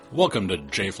Welcome to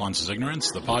Jay Flaunce's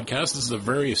Ignorance, the podcast. This is a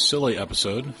very silly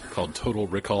episode called Total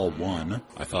Recall 1.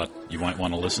 I thought you might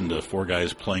want to listen to four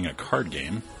guys playing a card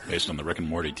game based on the Rick and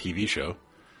Morty TV show.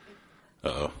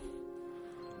 Uh-oh.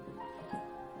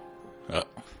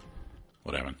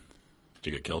 What happened?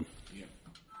 Did you get killed? Yeah.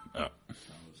 Oh.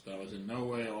 That was in no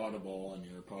way audible on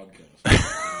your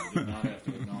podcast. You did not have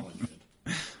to acknowledge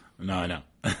it. No, I know.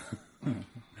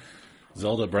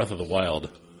 Zelda Breath of the Wild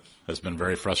has been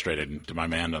very frustrating to my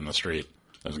man on the street.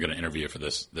 I was going to interview for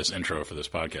this intro for this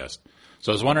podcast.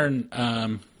 So I was wondering,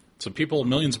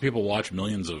 millions of people watch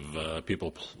millions of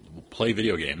people play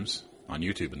video games on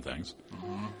YouTube and things.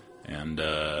 Mm-hmm. And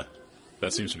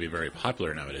that seems to be very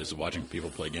popular nowadays, watching people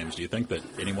play games. Do you think that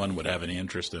anyone would have any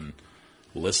interest in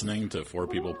listening to four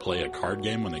people play a card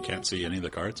game when they can't see any of the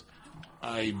cards?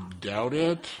 I doubt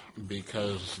it,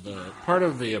 because part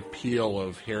of the appeal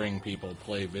of hearing people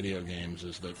play video games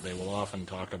is that they will often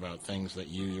talk about things that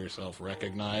you yourself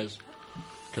recognize,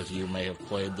 because you may have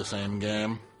played the same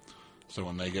game. So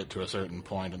when they get to a certain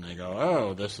point and they go,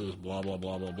 oh, this is blah, blah,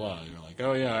 blah, blah, blah, you're like,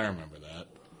 oh yeah, I remember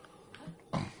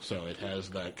that. So it has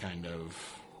that kind of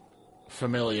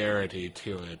familiarity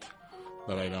to it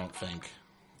that I don't think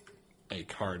a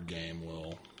card game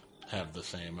will have the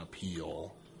same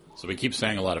appeal. So we keep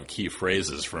saying a lot of key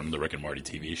phrases from the Rick and Morty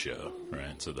TV show,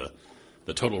 right? So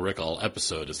the Total Recall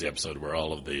episode is the episode where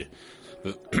all of the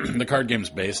card game's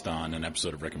based on an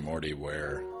episode of Rick and Morty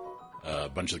where a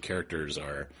bunch of the characters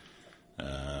are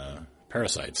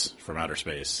parasites from outer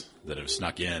space that have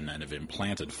snuck in and have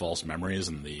implanted false memories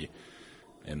in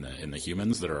the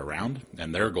humans that are around,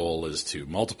 and their goal is to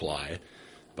multiply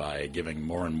by giving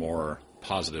more and more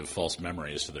positive false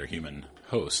memories to their human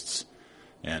hosts.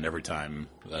 And every time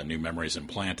a new memory is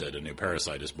implanted, a new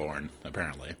parasite is born,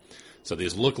 apparently. So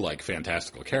these look like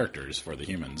fantastical characters for the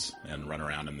humans and run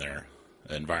around in their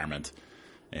environment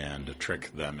and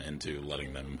trick them into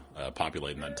letting them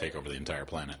populate and then take over the entire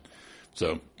planet.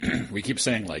 So we keep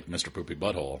saying, like, Mr. Poopy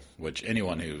Butthole, which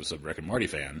anyone who's a Rick and Morty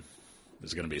fan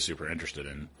is going to be super interested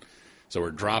in. So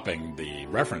we're dropping the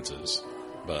references,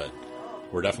 but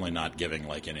we're definitely not giving,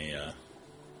 like, any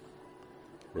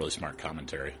really smart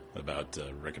commentary about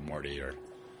Rick and Morty or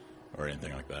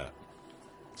anything like that.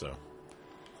 So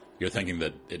you're thinking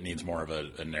that it needs more of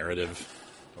a narrative,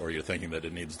 or you're thinking that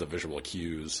it needs the visual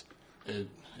cues? It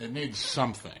needs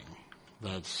something.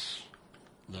 That's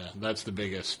the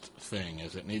biggest thing,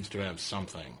 is it needs to have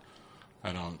something.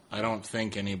 I don't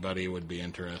think anybody would be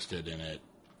interested in it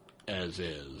as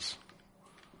is.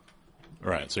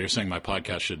 Right, so you're saying my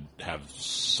podcast should have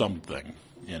something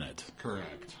in it.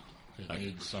 Correct. It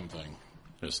needs something.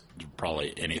 Just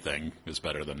probably anything is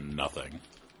better than nothing,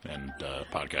 and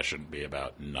podcast shouldn't be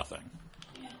about nothing.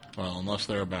 Well, unless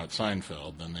they're about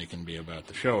Seinfeld, then they can be about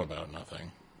the show about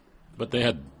nothing. But they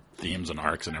had themes and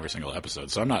arcs in every single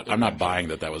episode, so I'm not buying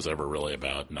that was ever really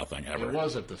about nothing ever. It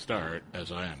was at the start,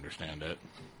 as I understand it.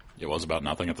 It was about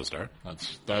nothing at the start?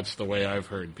 That's the way I've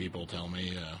heard people tell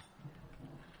me.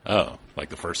 Oh, like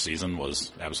the first season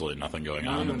was absolutely nothing going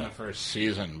on? Not even the first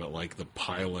season, but like the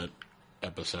pilot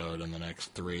episode and the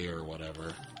next 3 or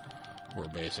whatever were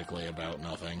basically about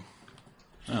nothing.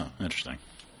 Oh, interesting.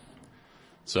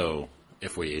 So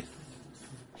if we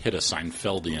hit a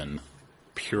Seinfeldian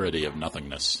purity of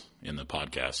nothingness in the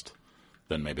podcast,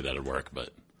 then maybe that would work,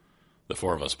 but the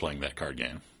four of us playing that card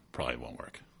game probably won't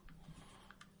work.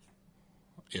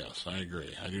 Yes, I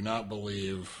agree. I do not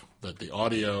believe that the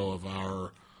audio of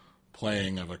our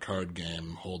playing of a card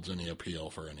game holds any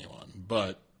appeal for anyone,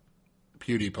 but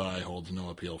PewDiePie holds no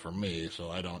appeal for me, so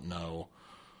I don't know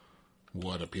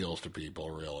what appeals to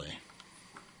people, really.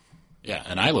 Yeah,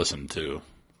 and I listened to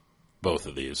both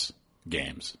of these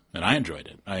games, and I enjoyed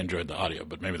it. I enjoyed the audio,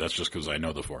 but maybe that's just because I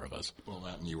know the four of us. Well,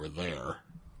 that and you were there.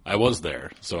 I was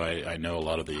there, so I know a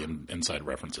lot of the inside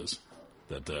references.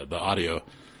 That the audio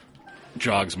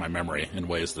jogs my memory in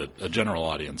ways that a general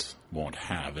audience won't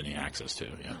have any access to.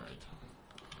 Yeah. Right.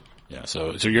 Yeah,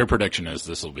 so your prediction is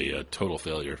this will be a total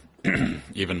failure,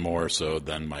 even more so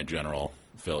than my general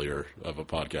failure of a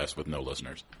podcast with no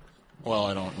listeners. Well,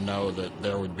 I don't know that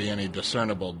there would be any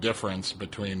discernible difference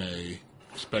between a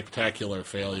spectacular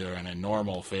failure and a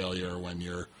normal failure when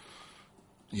your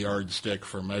yardstick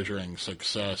for measuring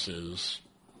success is,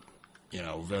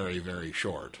 very, very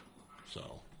short.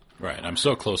 So. Right, I'm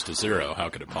so close to zero, how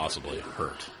could it possibly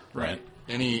hurt, right?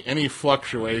 Any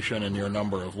fluctuation in your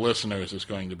number of listeners is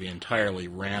going to be entirely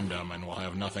random and will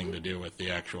have nothing to do with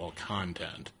the actual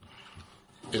content,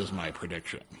 is my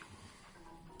prediction.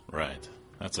 Right.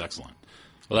 That's excellent.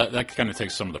 Well, that kind of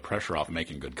takes some of the pressure off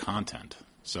making good content,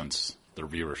 since the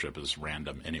viewership is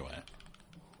random anyway.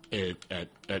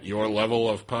 At your level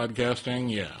of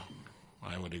podcasting, yeah,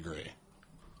 I would agree.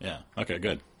 Yeah. Okay,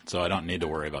 good. So I don't need to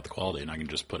worry about the quality, and I can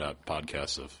just put out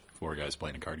podcasts of 4 guys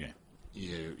playing a card game.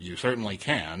 You certainly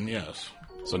can, yes.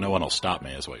 So no one will stop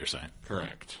me, is what you're saying.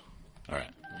 Correct. All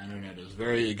right. The internet is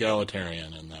very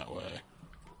egalitarian in that way.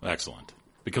 Excellent.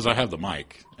 Because I have the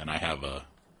mic, and I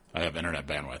have internet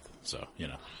bandwidth, so, you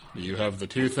know. You have the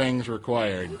 2 things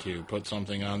required to put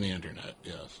something on the internet,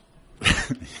 yes.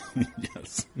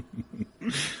 Yes.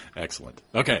 Excellent.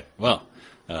 Okay, well,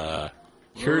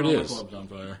 here it is. My club's on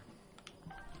fire.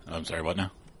 I'm sorry, what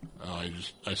now? Oh,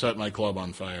 I set my club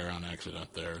on fire on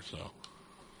accident there, so.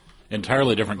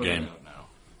 Entirely different Put it game. out now.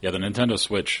 Yeah, the Nintendo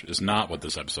Switch is not what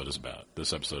this episode is about.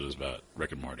 This episode is about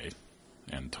Rick and Morty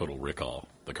and Total Recall,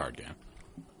 the card game.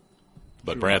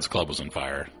 But Brad's club was on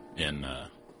fire in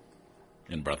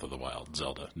Breath of the Wild,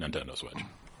 Zelda, Nintendo Switch.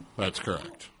 That's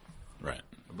correct. Right.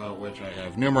 About which I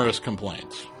have numerous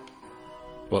complaints.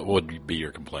 What would be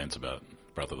your complaints about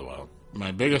Breath of the Wild?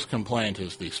 My biggest complaint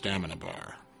is the stamina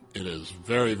bar. It is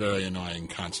very, very annoying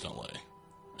constantly,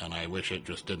 and I wish it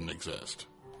just didn't exist.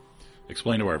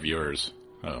 Explain to our listeners.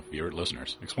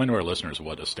 Explain to our listeners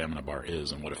what a stamina bar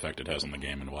is and what effect it has on the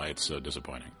game and why it's so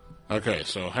disappointing. Okay,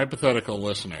 so hypothetical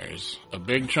listeners, a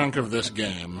big chunk of this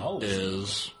game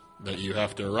is that you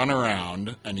have to run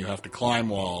around, and you have to climb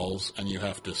walls, and you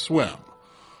have to swim.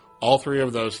 All 3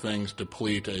 of those things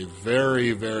deplete a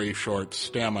very, very short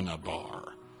stamina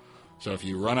bar. So if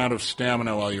you run out of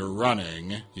stamina while you're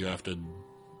running, you have to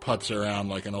putz around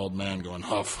like an old man going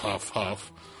huff, huff,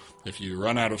 huff. If you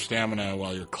run out of stamina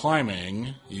while you're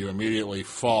climbing, you immediately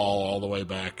fall all the way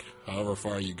back however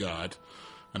far you got.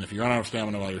 And if you run out of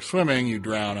stamina while you're swimming, you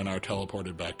drown and are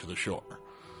teleported back to the shore.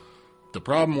 The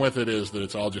problem with it is that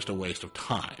it's all just a waste of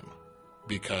time.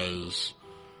 Because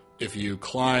if you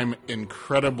climb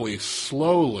incredibly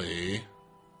slowly,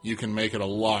 you can make it a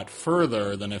lot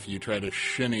further than if you try to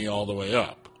shinny all the way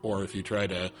up. Or if you try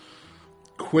to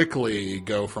quickly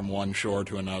go from one shore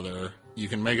to another, you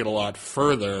can make it a lot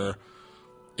further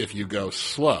if you go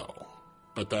slow.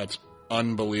 But that's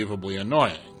unbelievably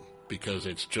annoying, because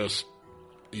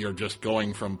you're just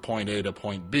going from point A to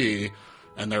point B,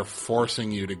 and they're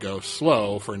forcing you to go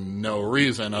slow for no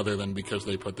reason other than because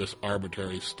they put this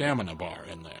arbitrary stamina bar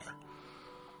in there.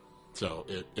 So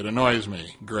it annoys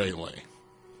me greatly.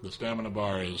 The stamina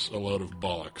bar is a load of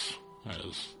bollocks,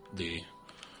 as the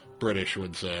British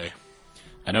would say.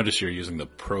 I notice you're using the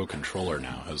Pro controller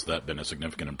now. Has that been a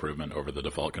significant improvement over the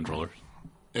default controllers?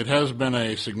 It has been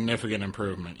a significant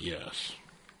improvement, yes.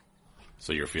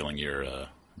 So you're feeling your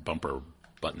bumper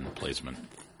button placement,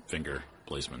 finger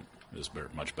placement is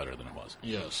much better than it was?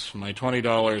 Yes, my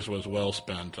 $20 was well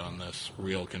spent on this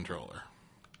real controller.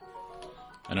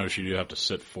 I notice you do have to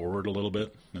sit forward a little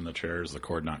bit in the chair. Is the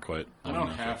cord not quite? I don't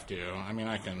have to. I mean,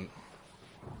 I can...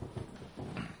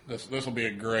 This will be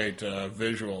a great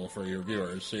visual for your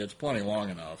viewers. See, it's plenty long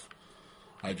enough.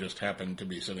 I just happen to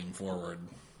be sitting forward.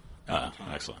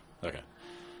 Excellent. Okay.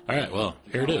 All right, well,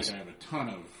 here it is. I have a ton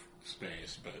of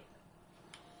space, but...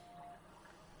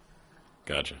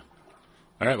 Gotcha.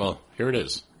 All right, well, here it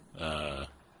is.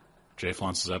 Jay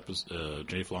Flounce's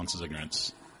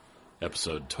Ignorance,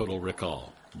 episode Total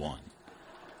Recall 1.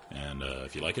 And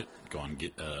if you like it, go on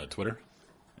Twitter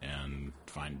and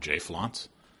find Jay Flounce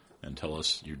and tell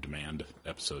us you demand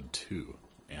episode 2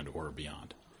 and or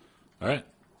beyond. All right,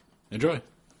 enjoy.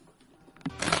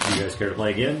 You guys care to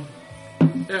play again?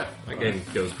 Yeah, that game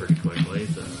goes pretty quickly,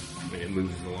 so I mean, it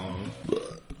moves along.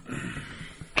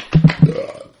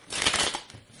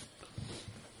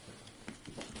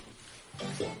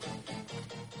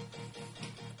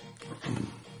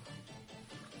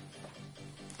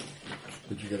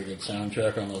 Did you get a good sound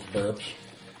check on those burps?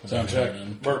 Sound check.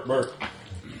 Burp, burp.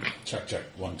 Check, check.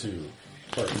 1, 2.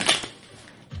 Burp.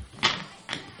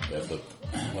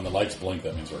 When the lights blink,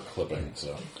 that means we're clipping.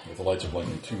 So if the lights are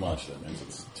blinking too much, that means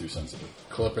it's too sensitive.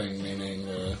 Clipping, meaning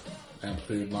the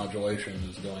amplitude modulation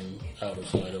is going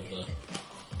outside of the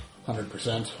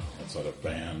 100%. Outside of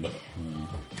band.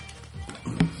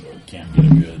 So it can't get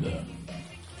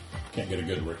a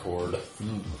good record.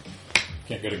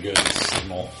 Can't get a good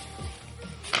signal.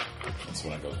 That's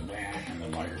when it goes in the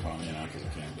microphone, because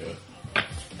it can't do it.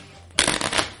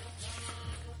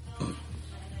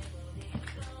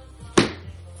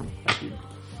 Thank you.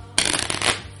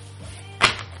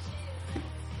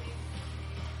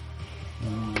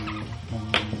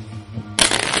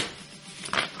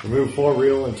 Remove 4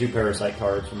 real and 2 parasite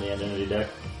cards from the identity deck.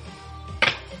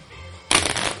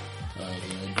 The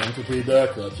identity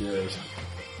deck, that's yours.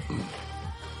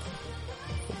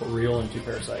 4 real and 2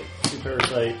 parasite. 2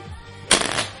 parasite.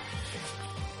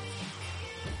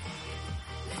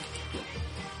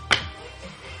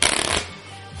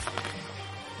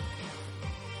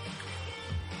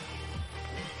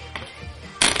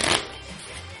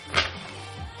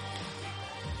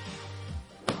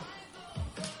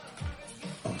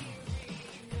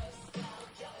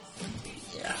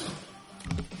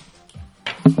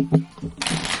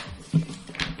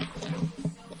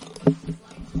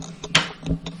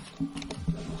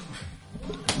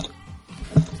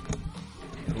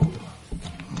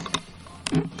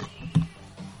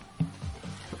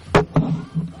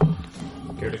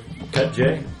 Care to cut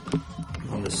Jay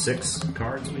on the 6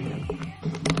 cards we have?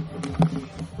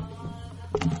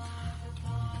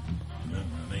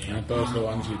 Aren't those the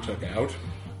ones you took out?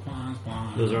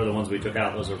 Those are the ones we took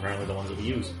out. Those are apparently the ones that we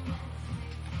use.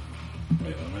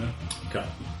 Wait a minute. Cut.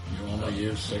 You only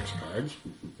use 6 cards?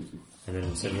 And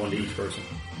then send 1 to each person.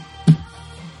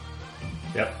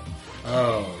 Yep.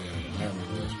 Oh, yeah, I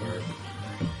remember this part.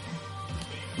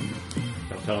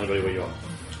 Don't tell anybody what you are.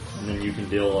 And then you can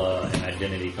deal an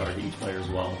identity card to each player as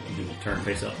well. You can turn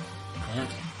face up. Alright.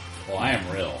 Well, I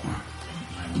am real.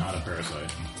 I'm not a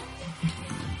parasite.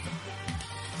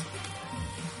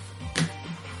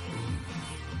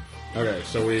 Okay,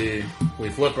 so we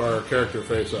flip our character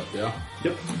face up, yeah?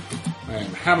 Yep. I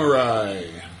am Hamurai.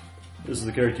 This is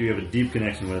the character you have a deep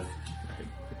connection with.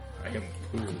 I am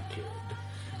Pool Kid.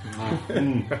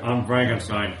 I'm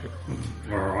Frankenstein.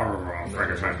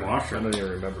 Frankenstein I Washer. don't even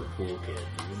remember Pool Kid.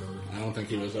 Do you remember? I don't think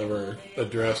he was ever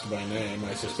addressed by name.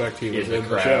 I suspect he was In the in the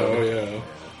crowd. show, yeah.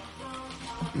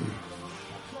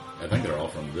 I think they're all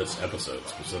from this episode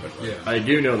specifically. Yeah. I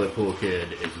do know that Pool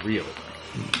Kid is real.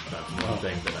 That's one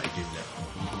thing that I do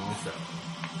know. So,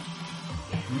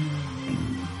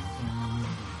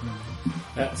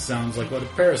 That sounds like what a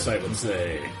parasite would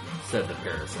say. said the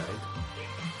parasite.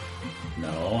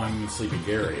 No, I'm Sleepy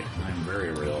Gary. I'm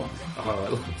very real.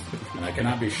 Oh, And I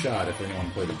cannot be shot if anyone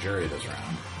played a jury this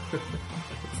round.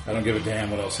 I don't give a damn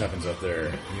what else happens up there.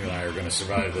 You and I are going to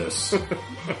survive this. You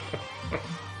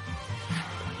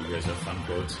guys have fun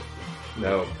quotes?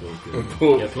 no, Pool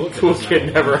Kid. Yeah, Pool Kid Pool doesn't Kid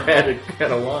have never one.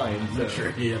 had a line. I'm So. not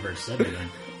sure he ever said anything.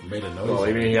 Made a noise. Well,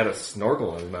 I mean, he had a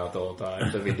snorkel in his mouth the whole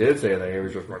time. So if he did say anything, he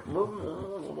was just like...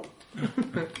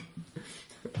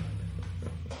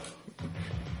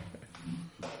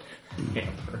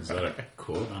 Is that a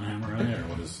quote on Hammer on there?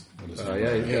 What is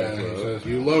yeah, he's Yeah, got a he quote. says,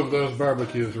 you love those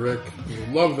barbecues, Rick. You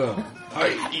love them.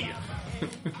 Aye.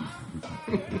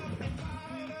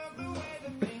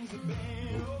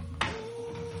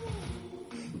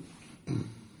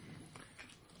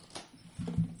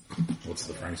 What's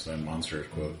the Frankenstein monster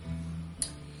quote?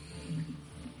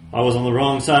 I was on the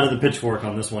wrong side of the pitchfork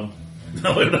on this one.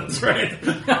 No, that's right.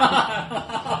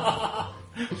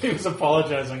 He was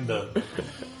apologizing to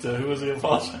who was he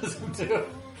apologizing to?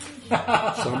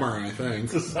 Summer, I think.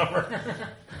 To Summer.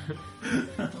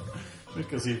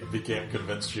 Because he became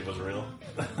convinced she was real.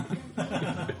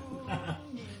 I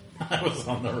was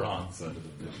on the wrong side of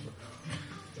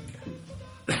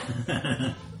the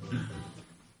pitchfork.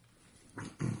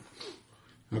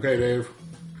 Okay, Dave.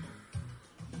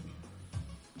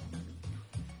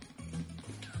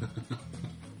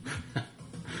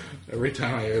 Every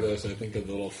time I hear this, I think of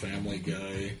the little Family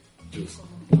Guy, just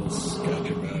little sketch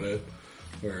about it,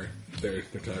 where they're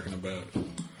talking about,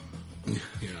 you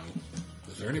know,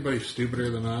 is there anybody stupider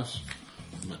than us?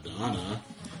 Madonna.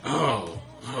 Oh,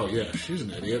 yeah, she's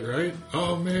an idiot, right?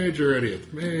 Oh, major idiot.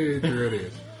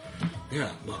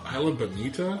 Yeah, Isla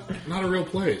Bonita? Not a real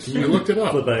place. I looked it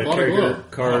up. Flip a Bought character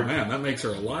book. card. Oh, man, that makes her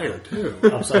a liar, too.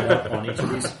 Upside up on each of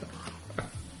these.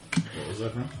 What was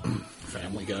that from?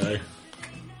 Family Guy.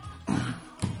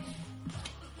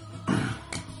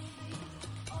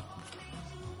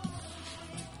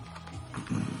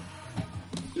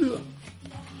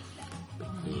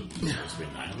 Supposed to be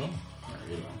 9 of them? Or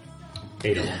 8 of them?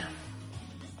 8 of them.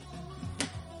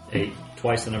 8.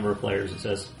 Twice the number of players, it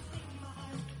says.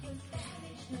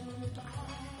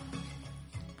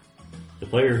 The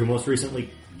player who most recently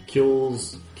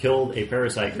killed a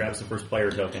parasite grabs the first player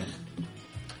token.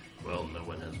 Well, no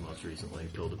one has most recently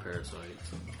killed a parasite.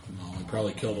 So. Well, we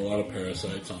probably killed a lot of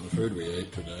parasites on the food we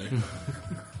ate today.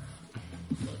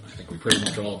 But I think we pretty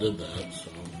much all did that,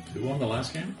 so... Who won the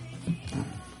last game?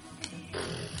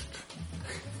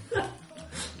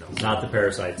 Not the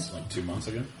parasites. Like 2 months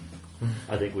ago?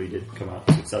 I think we did come out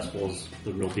successful as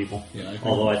the real people. Yeah, I think-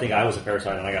 Although I think I was a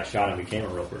parasite and I got shot and became a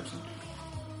real person.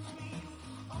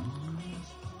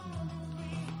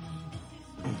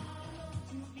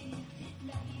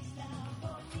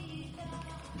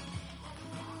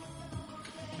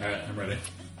 Alright, I'm ready.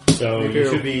 So Me you too.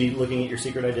 should be looking at your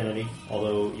secret identity,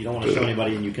 although you don't want to show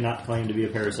anybody and you cannot claim to be a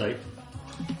parasite.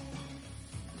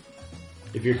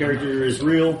 If your character is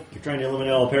real, you're trying to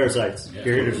eliminate all the parasites. If your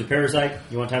character is a parasite,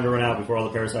 you want time to run out before all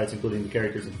the parasites, including the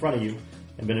characters in front of you,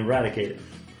 have been eradicated.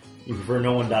 You prefer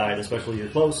no one died, especially your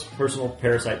close, personal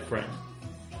parasite friend.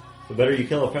 The better you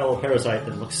kill a fellow parasite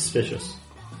than look suspicious.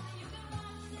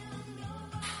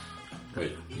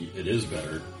 it is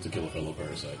better to kill a fellow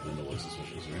parasite than to look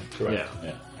suspicious, right? Correct. Yeah.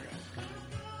 Yeah.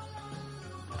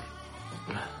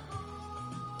 Okay.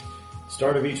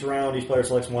 Start of each round, each player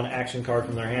selects one action card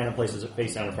from their hand and places it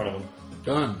face down in front of them.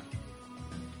 Done.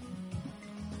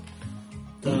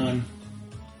 Done.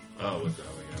 Oh, what's that?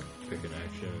 We got pick an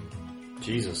action.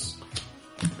 Jesus.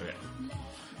 Okay.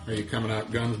 Are you coming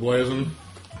out guns blazing?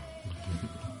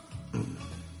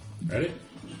 Ready?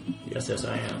 Yes,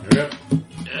 I am. Here we go.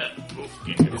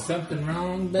 Yeah. Is something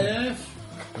wrong, Beth?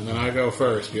 And then I go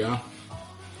first, yeah?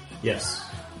 Yes.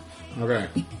 Okay.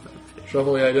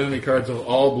 Shuffle the identity cards of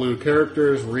all blue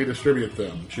characters, redistribute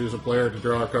them. Choose a player to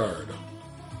draw a card.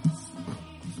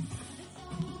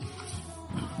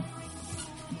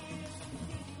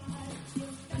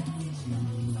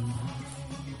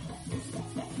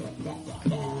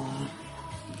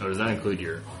 Oh, does that include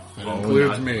your? That own, includes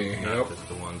not- me, Not yep. just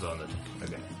the ones on the.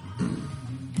 Okay.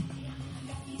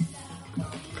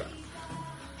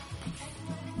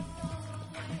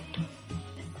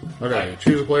 Okay,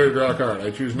 choose a player to draw a card.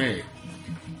 I choose me.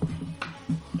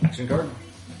 Action card.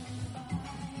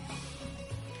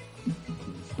 It's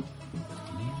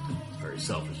very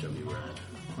selfish of you, Brad.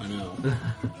 I know.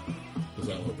 Is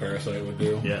that what Parasite would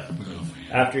do? Yeah. No.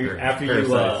 After you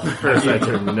Parasites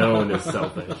are known as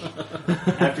selfish.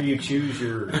 after you choose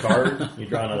your card, you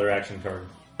draw another action card.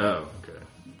 Oh, okay.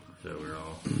 So we're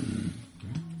all.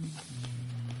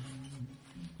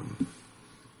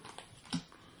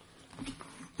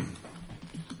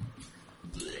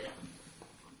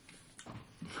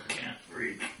 Can't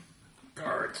read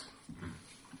cards.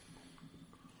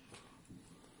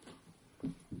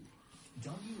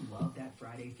 Don't you love that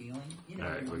Friday feeling? You know, All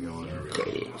right, we're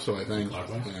going. So I think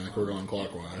Clockwise? we're going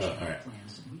clockwise. All right.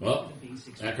 Well,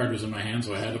 that card was in my hand,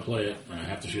 so I had to play it, and I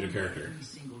have to shoot a character.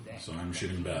 So I'm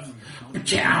shooting Beth.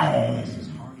 Chow!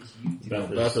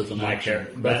 Beth is an my action.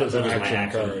 character. Beth is an Beth is my action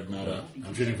action. card, not a.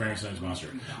 I'm shooting Frankenstein's monster.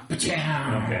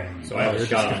 Chow! Okay, so I have a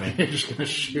shot on me. You're just gonna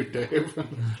shoot Dave.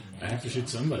 I have to shoot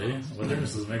somebody. What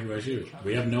difference does it make if I shoot?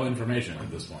 We have no information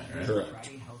at this point, right? Correct.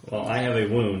 Well, I have a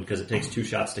wound because it takes 2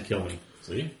 shots to kill me.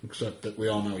 See? Except that we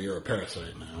all know you're a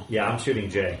parasite now. Yeah, I'm shooting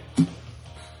Jay.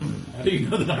 How do you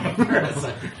know that I'm a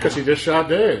parasite? Because he just shot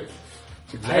Dave.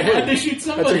 That's I had to shoot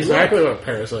somebody. That's exactly Look, what a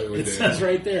parasite would it do. says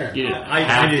right there. You didn't I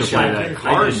have just to play shot. that I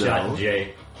card, just shot though.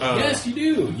 Jay. Yes, you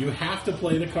do. You have to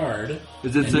play the card.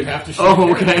 Is it and you have to shoot oh,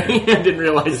 a okay. character. I didn't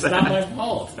realize It's that. not my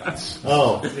fault.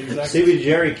 Oh, Exactly. Sleepy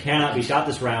Jerry cannot be shot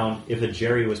this round if a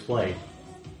Jerry was played.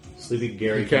 Sleepy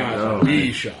Gary You cannot Oh.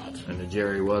 be shot. And the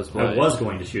Jerry was I played. was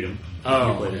going to shoot him.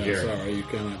 Oh, You played a yeah, Jerry. sorry, you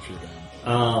cannot shoot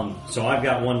him. So I've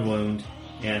got 1 wound,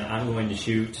 and I'm going to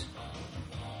shoot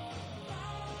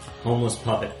Homeless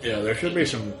Puppet. Yeah, there should be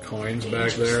some coins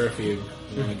back there if you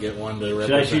want to get one to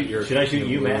Should I represent your. shoot your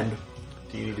you, Matt? wound.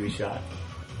 Do you need to be shot?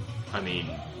 I mean,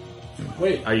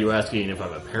 Wait, are you asking if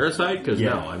I'm a parasite? Because Yeah.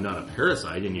 no, I'm not a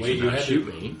parasite, and you Wait, should you not had shoot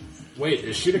to- me. wait.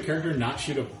 Is shoot a character not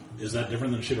shoot a? Is that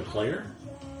different than shoot a player?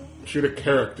 Shoot a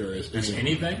character is Is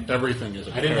anything? Everything is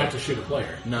a I didn't have character. to shoot a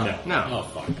player. No. No. No, Oh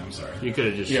fuck! I'm sorry. you could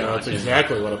have just Yeah, shot that's him.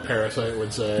 exactly what a parasite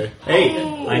would say. Hey,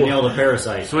 I nailed a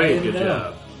parasite. Sweet, good know.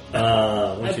 job.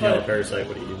 Once you I nail a thought- parasite,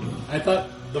 what do you do? I thought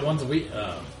the ones we.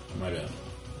 My bad.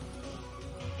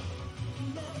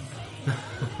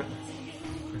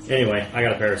 Anyway, I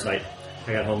got a parasite.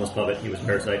 I got Homeless Puppet. He was a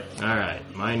parasite. All right,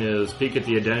 mine is peek at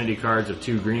the identity cards of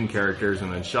 2 green characters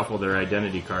and then shuffle their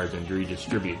identity cards and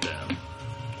redistribute them.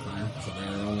 Fine. So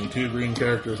there are only 2 green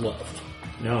characters left.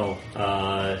 No,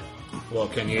 Well,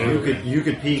 can you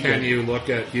could peek. Can at- you look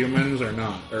at humans or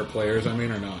not? Or players, I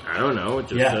mean, or not? I don't know. It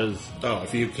just Yeah. says. Oh,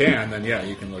 if you can, then yeah,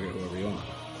 you can look at whoever you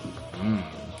want.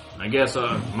 I guess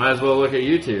might as well look at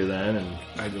you 2 then. And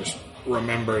I just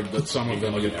remembered that some of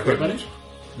them look you at everybody? couldn't.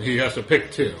 He has to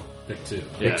pick 2. Pick 2.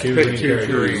 yeah. Two pick green two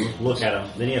characters. green. Look at them.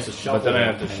 Then he has to shuffle. then I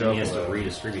have them, to and then he has shuffle to them.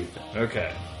 redistribute them.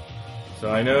 Okay. So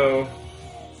I know.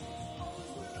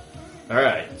 All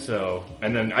right. So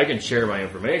and then I can share my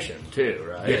information too,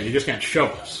 right? Yeah, you just can't show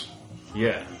us.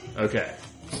 Yeah. Okay.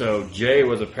 So Jay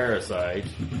was a parasite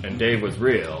and Dave was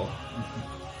real,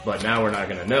 but now we're not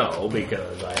going to know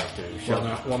because I have to show.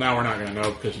 Now we're not going to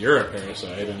know because you're a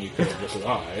parasite and you could have just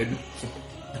lied.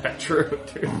 That's true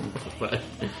too. But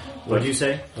What did you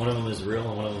say? One of them is real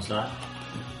and one of them's not.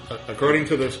 According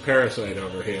to this parasite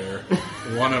over here,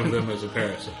 one of them is a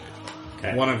parasite.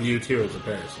 Okay. One of you 2 is a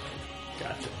parasite.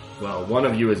 Gotcha. well, one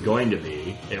of you is going to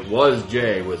be. It was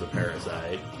Jay was a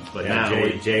parasite, but Yeah, now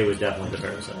Jay was definitely the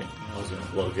parasite. I was going to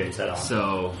blow Jay's head off.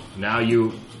 so now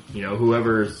you know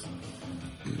whoever's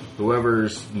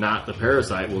not the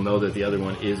parasite will know that the other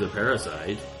one is a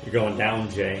parasite, You're going down,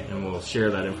 Jay. and we'll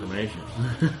share that information.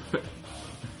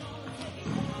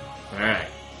 Alright.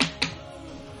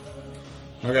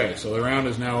 Okay, so the round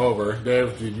is now over.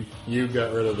 Dave, you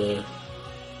got rid of the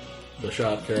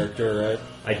shot character, right?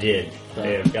 I did.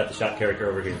 I've got the shot character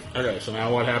over here. Okay, so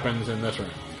now what happens in this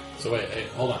round? So wait,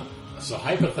 hold on. So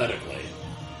hypothetically,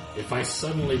 if I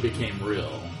suddenly became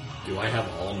real, do I have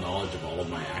all knowledge of all of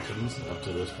my actions up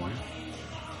to this point?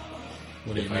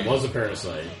 What do you If mean? I was a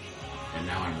parasite and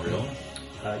now I'm real,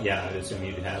 Yeah, I would assume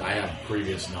you'd have, I have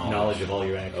previous knowledge of all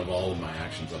your actions. of all of my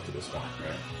actions up to this point,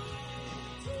 right?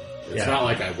 It's Yeah. not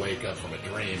like I wake up from a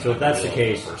dream. So and if that's I'm the real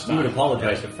case, for the first you would time.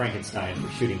 apologize to Frankenstein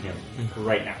for shooting him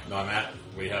right now. No,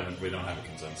 we don't have a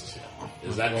consensus yet.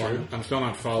 Is that Well, true? I'm still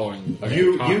not following.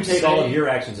 You Tom's take all of saying. your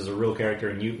actions as a real character,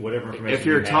 and you whatever information. If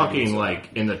you're you have, talking you- like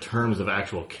in the terms of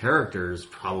actual characters,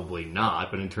 probably not.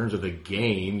 But in terms of the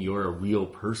game, you're a real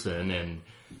person, and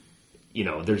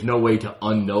there's no way to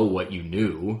unknow what you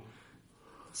knew.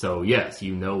 So yes,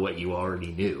 you know what you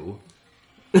already knew.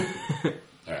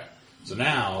 Alright. So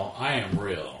now I am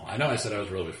real. I know I said I was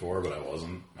real before, but I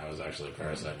wasn't. I was actually a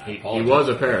parasite. And I He apologize. was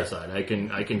a parasite. I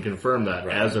can confirm that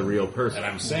Right. as a real person. And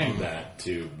I'm saying that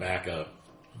to back up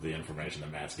the information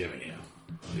that Matt's giving you.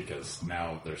 Because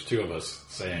now there's two of us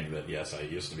saying that, yes, I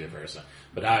used to be a parasite.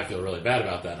 But now I feel really bad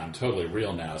about that, and I'm totally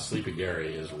real now. Sleepy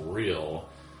Gary is real.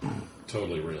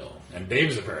 Totally real. And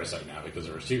Dave's a parasite now because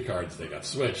there were two cards. They got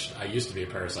switched. I used to be a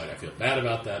parasite. I feel bad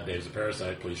about that. Dave's a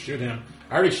parasite. Please shoot him.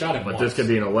 I already shot him But once. this could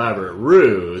be an elaborate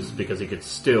ruse because he could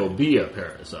still be a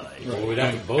parasite. Well, we'd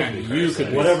have to both And be you parasites.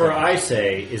 could- Whatever I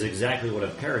say is exactly what a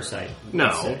parasite would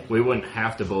No, say. we wouldn't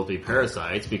have to both be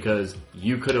parasites because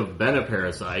you could have been a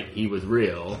parasite, he was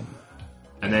real,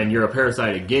 and then you're a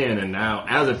parasite again, and now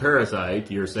as a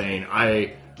parasite, you're saying,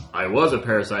 I was a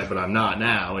parasite, but I'm not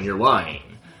now, and you're lying.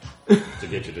 to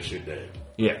get you to shoot Dave.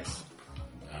 Yes,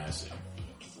 I see.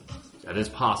 that is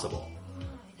possible.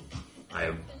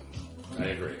 I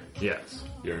agree. yes.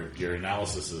 Your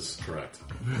analysis is correct.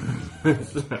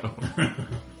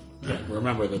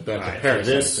 Remember that that's a Alright, so parasite.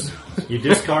 this you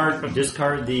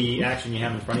discard the action you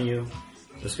have in front of you.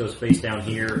 This goes face down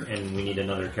here, and we need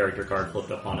another character card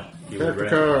flipped up on it. You would Character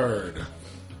grab- card.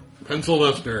 Pencil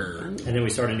lister. And then we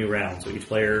start a new round. So each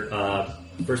player,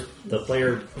 first the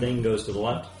player thing goes to the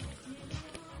left.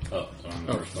 Oh, so I'm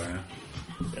the first player now?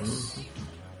 Yes.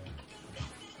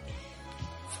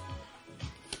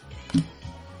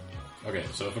 Okay,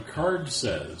 so if a card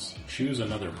says choose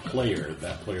another player,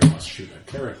 that player must shoot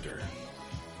a character.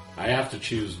 I have to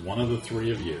choose one of the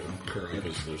three of you. Correct.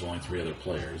 Because there's only three other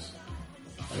players.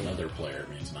 Another player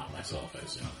means not myself, I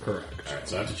assume. Correct. Alright,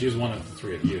 so I have to choose one of the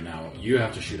three of you. Now, you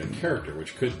have to shoot a character,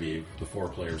 which could be the 4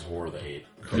 players or the 8.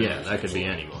 Yeah, that could be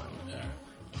anyone, Yeah,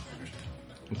 I understand.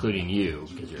 including you,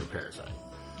 because you're a parasite.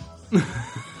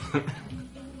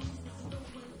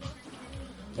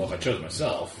 Well, if I chose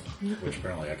myself, which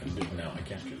apparently I can do. No, I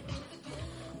can't choose myself.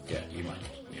 Yeah, you might.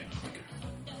 Yeah,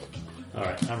 okay. All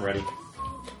right, I'm ready.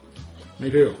 Me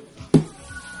too.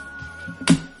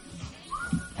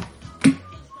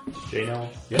 Jay, now.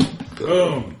 Yep.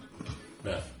 Boom!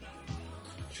 Beth.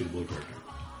 Shoot a blue character.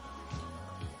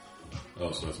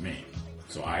 Oh, so it's me.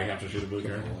 So I have to shoot a blue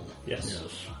character? Yes.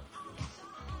 Yes.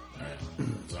 Alright.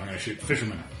 So I'm going to shoot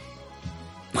Fisherman.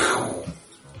 Wait,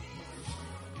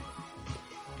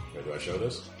 do I show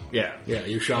this? Yeah. Yeah,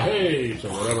 you shot Hey! him. So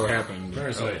whatever happened.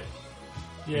 Parasite.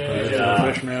 Yeah.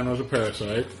 job. Fishman was a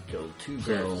parasite. Killed two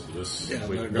So parasites. This, yeah,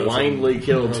 We that goes blindly in-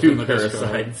 killed goes 2 in the discard.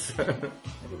 parasites. what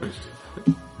are these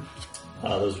two?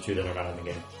 Those are two that are not in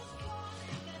the game.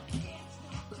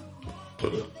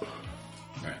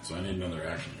 Alright, so I need another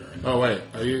action turn. Oh wait,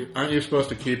 aren't you supposed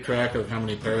to keep track of how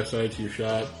many parasites you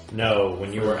shot? No,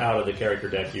 when you were out of the character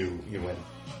deck, you win.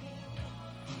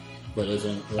 But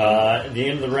isn't At the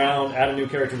end of the round, add a new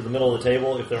character to the middle of the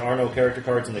table. If there are no character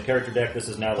cards in the character deck, this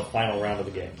is now the final round of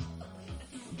the game.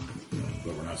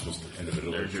 But we're not supposed to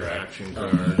individually There's your track action uh,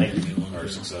 card. Thank you. our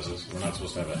successes. We're not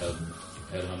supposed to have a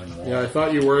head hunting wall. yeah, I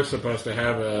thought you were supposed to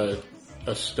have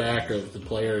a stack of the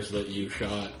players that you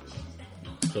shot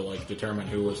to like determine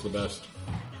who was the best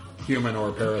human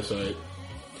or parasite.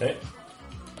 Okay.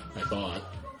 I thought.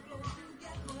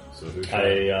 So who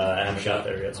I haven't shot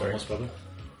there yet, sorry. Almost brother?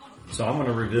 So I'm going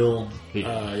to reveal...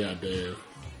 Yeah, Dave.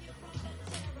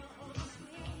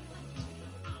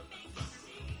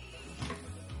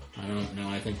 I don't know.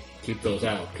 I think keep those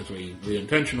out because we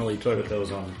intentionally took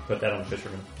Put that on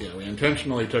Fisherman. Yeah, we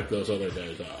intentionally took those other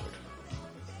guys out.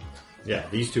 Yeah,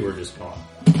 these two are just gone.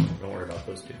 Don't worry about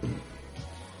those two.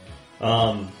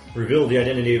 Reveal the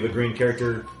identity of a green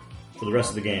character for the rest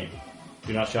of the game.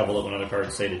 Do not shuffle up another card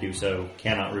to say to do so.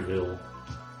 Cannot reveal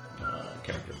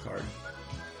character card.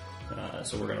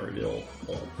 So we're going to reveal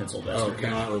old Pencil Vester. Oh,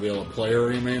 cannot reveal a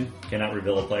player, you mean? Cannot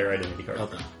reveal a player identity card.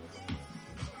 Okay.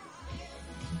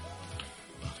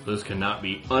 This cannot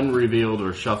be unrevealed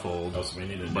or shuffled, Oh, so we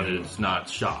need to but do, it's not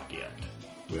shock yet.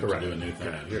 we have Correct. to do a new thing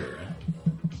out here, right?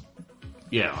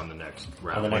 Yeah, on the next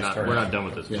round. On the next turn. We're not done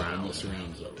with this Yeah, round. this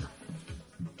round's over.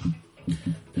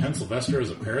 Pencil Vester is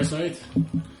a parasite?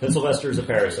 Pencil Vester is a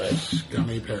parasite.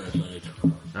 Scummy parasite.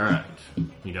 Alright.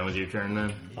 You done with your turn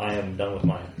then? I am done with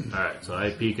mine. Alright, so I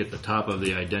peek at the top of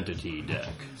the identity deck.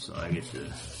 So I get to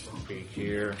peek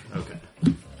here. Okay.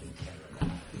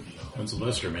 Pencil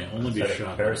Vester may only be Is that a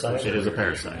shot. parasite? It is a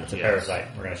parasite. It's a yes. parasite.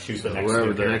 We're going to shoot the next Wherever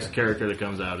new the character. next character that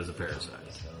comes out is a parasite.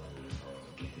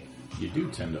 You do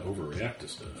tend to overreact to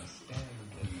stuff.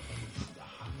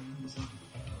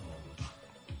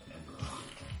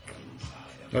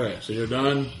 Okay, so you're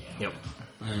done. Yep.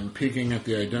 I'm peeking at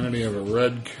the identity of a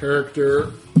red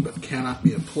character, but cannot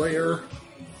be a player.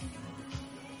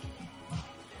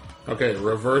 Okay,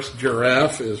 reverse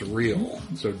giraffe is real,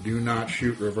 so do not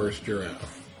shoot reverse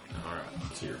giraffe. Alright,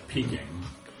 so you're peeking,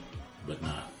 but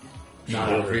not.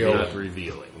 Not revealing. Not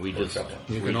revealing. We just. You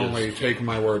we can just- only take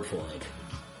my word for it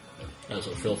as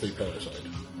a filthy parasite.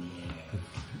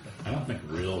 I don't think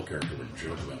real character would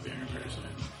joke about being a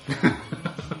parasite.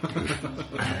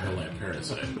 Only a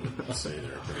parasite would say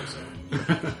they're a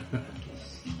parasite.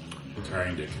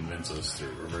 Trying to convince us through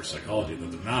reverse psychology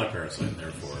that they're not a parasite, and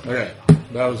therefore Okay,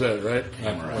 that was it, right?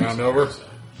 Camera Round is a over? parasite.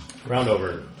 Round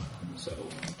over. So,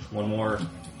 one more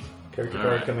character card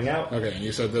Alright. coming out. Okay, and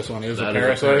you said this one is That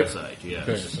a is parasite? parasite, yes.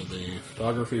 Okay, so the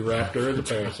photography raptor is a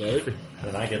parasite.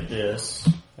 Then I get this,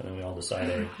 and then we all decide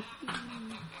a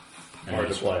card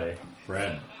to play.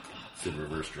 Brad did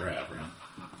reverse giraffe, right?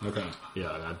 Okay,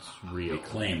 Yeah, that's He real.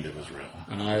 claimed it was real.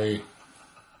 and I...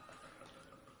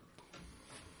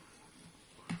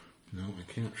 No,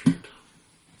 I can't shoot.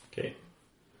 Okay.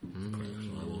 So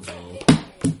I will go...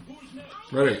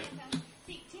 Ready.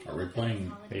 Are we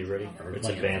playing? Are you ready? Are we It's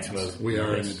playing advanced advanced? mode. We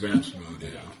are in Yes. advanced mode, yeah.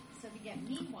 So to get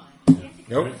me one,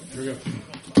 Nope. Here we go.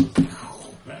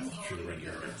 Brad, shoot the red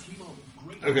character.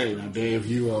 Okay, now Dave,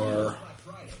 you are...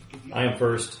 I am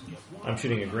first. I'm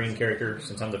shooting a green character.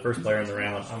 Since I'm the first player in the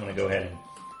round, I'm going to go ahead and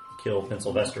kill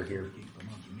Pencil Vester here.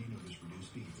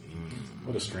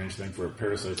 What a strange thing for a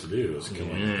parasite to do is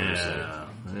killing a parasite.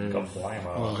 Yeah. Go fly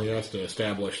Well, he has to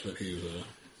establish that he's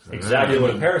Exactly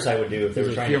what a parasite would do if they were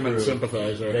a trying human to prove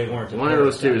sympathizer. they weren't. a One of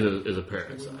those parasite. two is a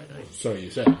parasite. So you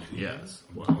said. Yes.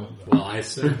 Well, Well, I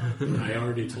said, I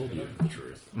already told you the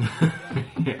truth.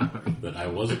 yeah. That I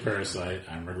was a parasite,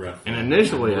 I'm regretful. And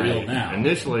initially, I'm real now.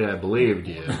 I believed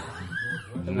you.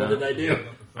 And what did I do?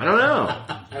 I don't know.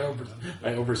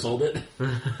 I oversold it.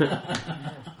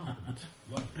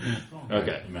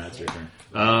 Okay. Matt's your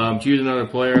turn. Choose another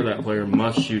player. That player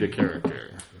must shoot a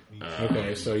character.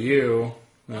 Okay, so you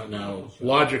now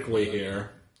logically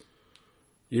here,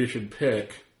 you should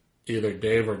pick either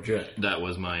Dave or Jay. That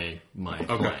was my Okay,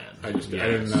 plan. I Yes.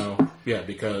 didn't know. Yeah,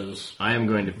 because I am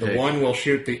going to the pick. one will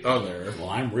shoot the other. Well,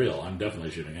 I'm real. I'm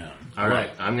definitely shooting him. All right.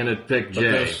 Right. I'm going to pick But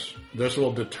Jay. this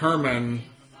will determine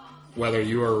whether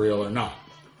you are real or not.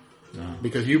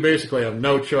 Because you basically have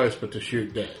no choice but to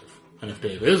shoot Dave. And if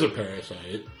Dave is a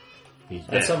parasite, He's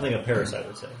That's dead. something a parasite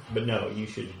would say. But no, you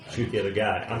should shoot the other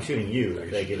guy. I'm shooting you if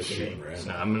they give it to Shoot me. Brad.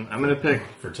 No, I'm going to pick.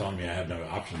 For telling me I have no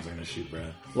options, I'm going to shoot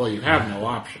Brad. well, you have no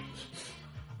options.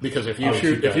 Because if you I would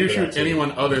shoot shoot that for that too.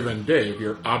 anyone other than Dave,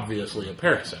 you're obviously a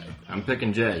parasite. I'm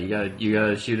picking Jay. You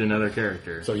gotta shoot another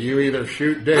character. So you either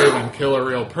shoot Dave and kill a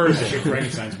real Shoot person.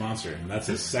 Frankenstein's monster, and that's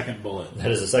his second bullet.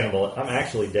 That is the second bullet. I'm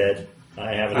actually dead.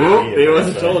 I have an Oop, idea. he of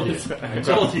wasn't that, told but- you. I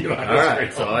told you. All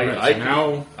right, so Right, so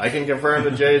now I can confirm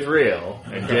that Jay's real,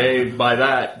 and Jay by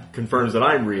that confirms that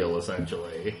I'm real,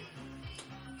 essentially.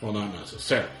 well, not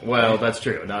necessarily. Well, that's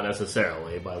true, not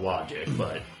necessarily by logic,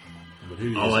 but But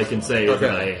who all I uses can the say is that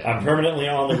I Okay. am. I'm permanently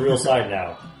on the real side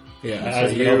now. Yeah,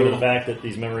 As so we get over to the you, fact that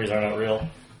these memories are not real,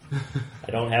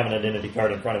 I don't have an identity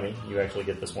card in front of me. You actually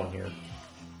get this one here.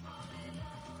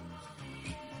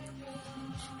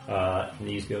 And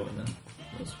these go in.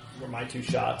 Those were my two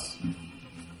shots.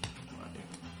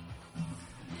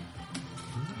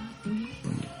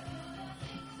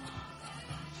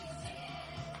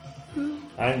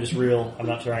 I'm just real. I'm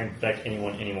not trying to protect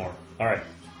anyone anymore. Alright.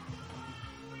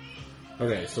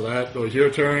 okay, so that was your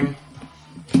turn.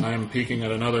 I'm peeking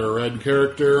at another red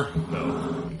character.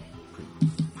 No,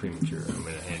 premature. I'm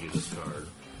going to hand you this card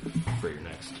for your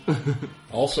next.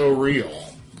 Also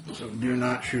real. So do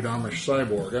not shoot Amish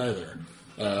Cyborg either.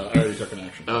 I already took an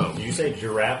action. Oh, Did you say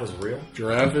giraffe was real?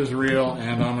 Giraffe is real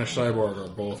and Amish Cyborg are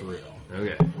both real.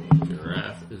 okay.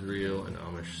 Giraffe is real, and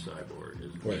Amish Cyborg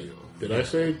is Wait, real. Did I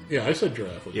say? Yeah, I said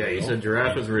giraffe was Yeah, real. you said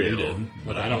giraffe is You real. did,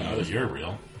 but I don't know that you're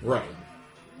real. Right.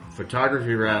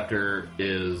 Photography raptor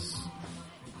is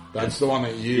That's the one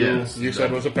that you Yes,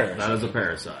 said was a parasite. that is a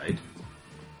parasite.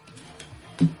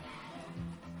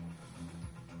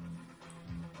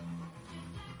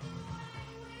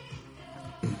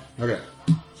 Okay.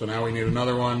 So now we need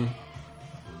another one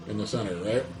in the center,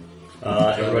 right?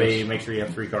 Everybody, make sure you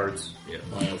have 3 cards.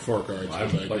 I have 4 cards. I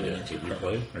haven't so played get it an yet. extra Did you card.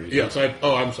 play? Yes,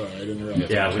 I'm sorry. I didn't realize.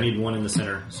 Yeah, we need one in the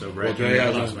center. So Brad, Well, Jay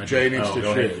hasn't. Jay needs to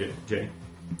go shoot. ahead, Jay.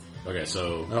 Okay,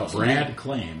 so Oh, so Brad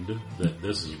claimed that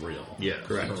this is real. Yeah,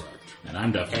 Correct. And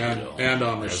I'm definitely real. And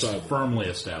on the As side. firmly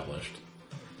established.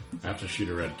 I have to shoot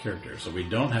a red character, so we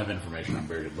don't have information on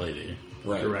Bearded Lady.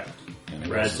 Right. Correct. And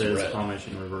Brad this is says red. Amish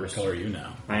in What reverse. color are you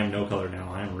now? I am no color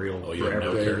now. I am real Oh, you have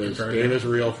forever. no character Dave card? is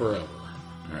real forever.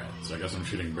 Alright, so I guess I'm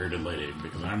shooting Bearded Lady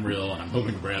because I'm real and I'm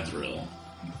hoping Brad's real.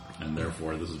 And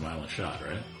therefore, this is my only shot,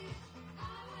 right?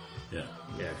 Yeah.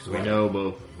 Yeah, because we know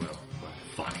both. Well,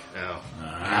 Fuck. no.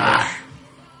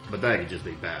 But that could just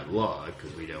be bad luck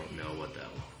because we don't know what that.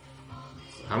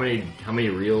 How many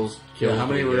reels? Yeah, how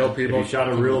many real If people? you shot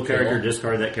a can real you character, kill?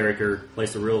 discard that character.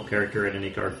 Place the real character at any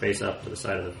card face up to the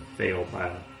side of the fail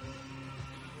pile.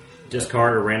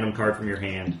 Discard a random card from your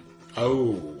hand.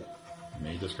 Oh,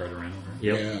 May discard a random card?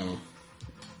 Yep. yeah.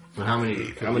 But how many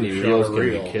you reels shot a can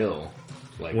reel? you kill?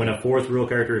 Like When a 4th real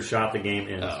character is shot, the game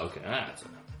ends. oh, okay, that's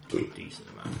a decent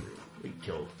amount. Of reels. We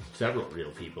killed several real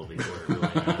people before it really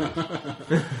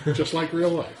matters. Just like real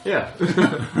life. Yeah.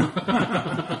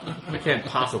 I can't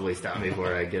possibly stop me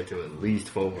before I get to at least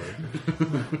 4. Alright,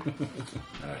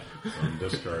 so I'm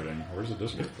discarding. Where's the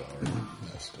discard power?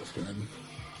 That's just good.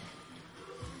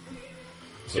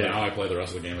 So now I play the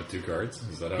rest of the game with 2 cards?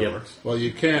 Is that how Yep. it works? Well,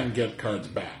 you can get cards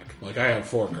back. Like I have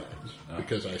 4 cards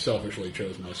because I selfishly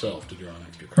chose myself to draw an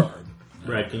extra card.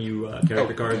 Brad, can you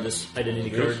character card this identity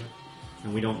Yes. card?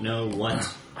 And we don't know what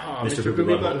Mr. Mr. Poopy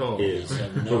Poopy Butthole. is. no-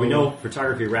 But we know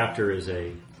Photography Raptor is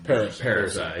a... Parasite.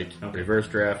 Parasite. Reverse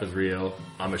draft is real.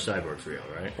 Amish Cyborg's real,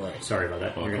 right? Right. Sorry about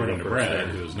that. Well, You're gonna according to go first Brad,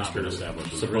 there. who has not been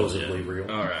established as Supposedly real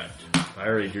real. Alright. I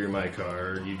already drew my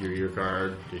card. You drew your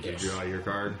card. Did you Yes. draw your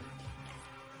card?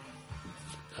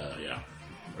 Yeah.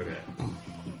 Okay.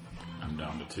 I'm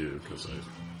down to 2 because I...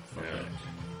 Yeah. Okay.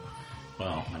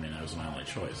 Well, I mean, that was my only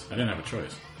choice. I didn't have a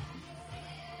choice.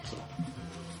 So...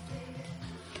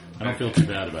 I don't feel too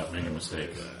bad about making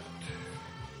mistakes.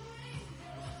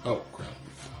 Oh crap.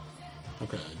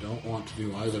 Okay, I don't want to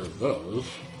do either of those.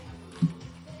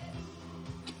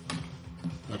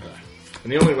 Okay.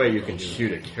 And the only way you can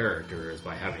shoot a character is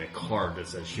by having a card that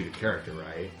says shoot a character,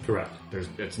 right? Correct.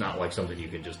 It's not like something you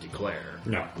can just declare.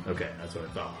 No. Okay, that's what I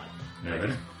thought. You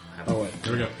ready? Oh wait.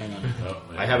 Here we go. Hang on. Oh,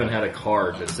 I haven't had a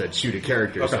card that said shoot a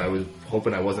character, so Okay. I was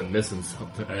hoping I wasn't missing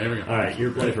something. Here we go. Alright,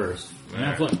 you play first.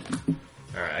 Yeah, flip.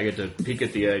 Alright, I get to peek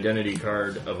at the identity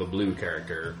card of a blue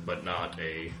character, but not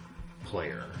a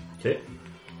player. Okay.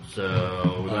 So,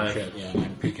 Oh shit, yeah,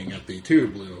 I'm peeking at the 2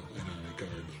 blue identity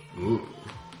cards. ooh.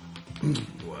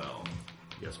 Well,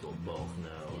 guess we'll both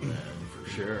know then for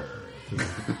sure.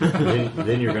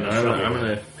 then you're gonna I'm shuffle.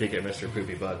 gonna peek at Mr.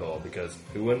 Poopy Butthole because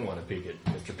who wouldn't want to peek at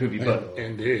Mr. Poopy Butthole?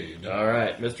 Indeed.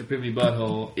 Alright, Mr. Poopy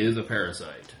Butthole is a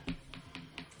parasite.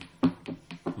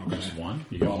 Just 1?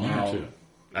 You got Well, 1 now- or 2?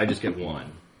 I just get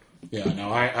 1. Yeah,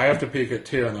 no, I have to peek at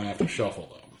 2 and then I have to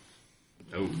shuffle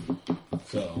them. Oh.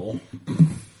 So,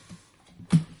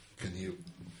 can you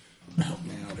help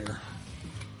me out here?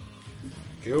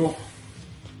 Thank you.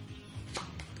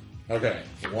 Okay,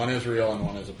 1 is real and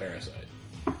 1 is a parasite.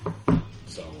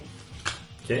 So,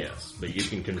 Okay. Yes, but you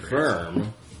can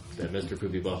confirm that Mr.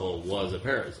 Poopy Butthole was a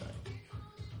parasite.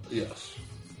 yes.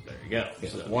 There you go.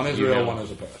 Yes, So 1 is you real, know- 1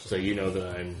 is a parasite. So you know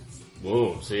that I'm...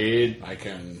 Whoa, see? I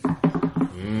can...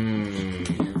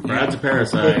 Brad's a Could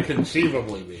parasite.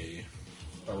 conceivably be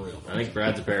a real I think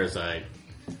Brad's a parasite.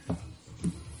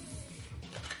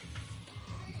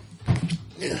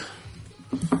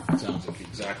 Sounds like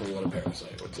exactly what a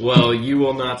parasite would say. Well, you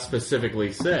will not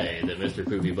specifically say that Mr.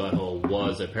 Poopy Butthole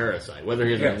was a parasite, whether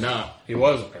he is or Yes, not. he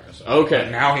was a parasite. Okay.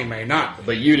 But now he may not be.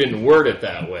 But you didn't word it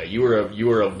that way. You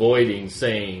were avoiding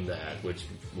saying that, which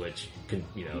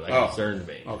concerned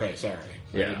me. Okay, sorry.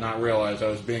 Yeah. I did not realize I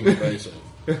was being evasive.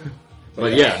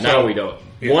 But yeah, so- now we don't.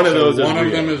 Yeah, One of so those is one of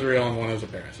real. them is real and one is a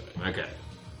parasite. Okay.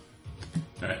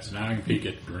 Alright, so now I can peek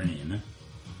at green.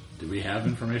 Do we have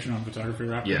information on Photography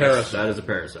Raptor? Yes, Parasite. that is a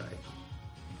parasite.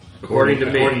 According to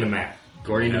me. According to Matt.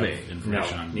 According We to have me.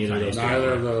 information No, on neither of Tiny those. Neither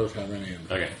of those have any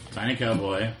info. Okay, Tiny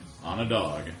Cowboy on a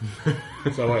dog.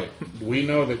 So wait, we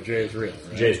know that Jay's real,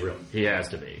 right? Jay's real. He has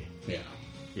to be. Yeah.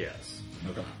 Yes.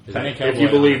 Okay. Tiny If Cowboy you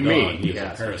believe on a me, dog he is a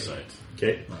has to be. parasite.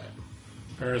 Okay. Right.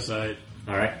 Parasite.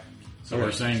 All right. So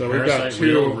we're saying so we've got Parasite,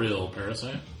 two- real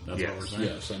Parasite? That's Yes. what we're saying?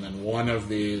 Yes, and then one of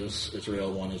these is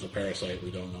real, one is a parasite.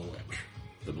 We don't know which.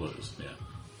 The blues,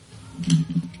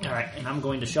 yeah. All right, and I'm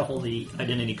going to shuffle the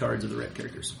identity cards of the red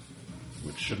characters.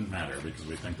 Which shouldn't matter because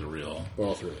we think they're real.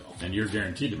 Both real. And you're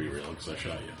guaranteed to be real because I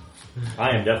shot you. I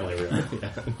am definitely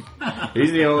real.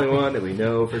 He's the only one that we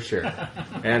know for sure.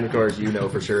 And of course, you know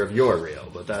for sure if you're real,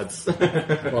 but that's.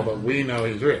 Well, but we know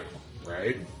he's real,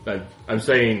 right? I'm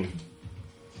saying.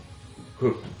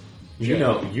 Who? You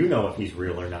know if he's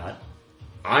real or not.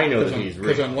 I know that he's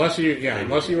Because real.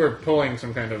 unless you were pulling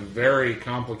some kind of very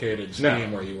complicated scheme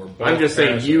No. where you were both I'm just saying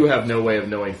parasites. you have no way of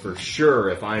knowing for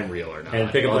sure if I'm real or not. And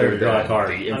pick a other player to draw a than card.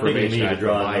 The I'm thinking information me I to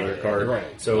draw provided. another card.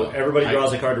 Right. So everybody I-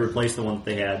 draws a card to replace the one that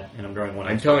they had, and I'm drawing one.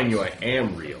 I'm extra. telling you I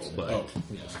am real, but Oh,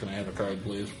 yes. Can I have a card,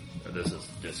 please? this is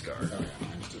discard. Oh, yeah,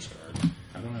 mine's discard.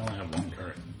 How do I only have one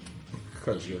card?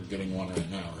 Because you're getting one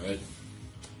right now, right?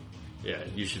 Yeah,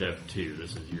 you should have two.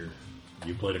 This is your.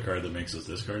 You played a card that makes us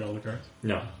discard all the cards?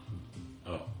 No.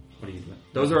 Oh. What are you doing?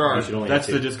 Those are You should only our. That's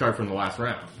have the two. discard from the last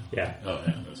round. Yeah. Oh,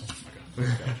 yeah. That's, okay.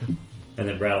 Gotcha. And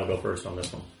then Brad will go first on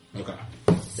this one. Okay.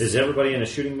 Is everybody in a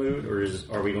shooting mood, or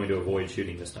are we going to avoid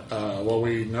shooting this time? Well,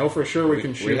 we know for sure we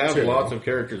can shoot We have two. lots of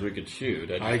characters we could shoot.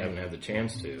 I just I- haven't had the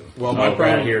chance to. Well, my Oh,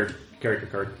 Brad problem here, character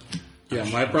card. Yeah,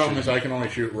 my problem is I can only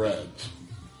shoot reds.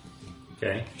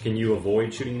 Okay. Can you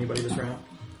avoid shooting anybody this round?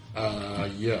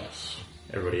 Yes.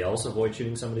 Everybody else avoid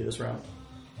shooting somebody this round?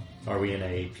 Are we in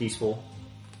a peaceful,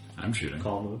 I'm shooting.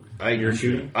 calm mood? You're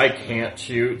shooting? I can't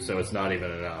shoot, so it's not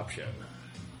even an option.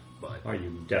 But Are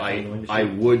you definitely going to shoot? I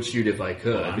would shoot if I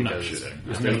could. Well, I'm not because shooting.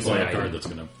 it's I'm going to play a inside. card that's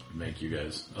going to make you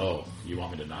guys... Oh, you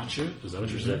want me to not shoot? Is that what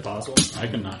you're Is saying? that possible? I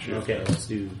can not shoot. Okay, let's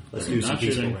do Not some peaceful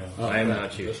shooting. round. I am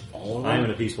not shooting. All of I'm in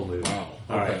them? a peaceful mood. Wow,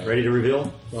 All right, okay. ready to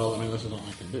reveal? Well, I mean, this is all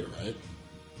I can do, right?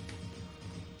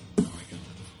 Oh, I can.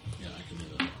 Yeah, I can do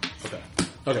that.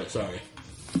 Okay. Okay, sorry.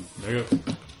 There you go.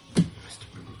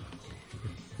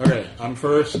 Okay, I'm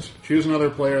first. Choose another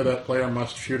player. That player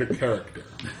must shoot a character.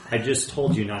 I just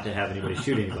told you not to have anybody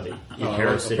shoot anybody. You Oh,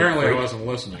 parasitic apparently I freak. wasn't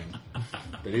listening.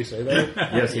 Did he say that?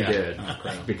 Yes, he did.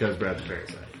 crap. Because Brad's a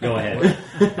parasite. Go ahead.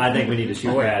 I think we need to shoot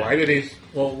Oh, wait, Brad. why did he?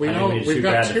 Well, we I think know we need to we've shoot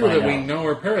got Brad to two that find we out. know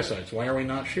are parasites. Why are we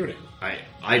not shooting?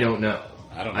 I don't know.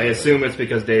 I don't know. I assume it's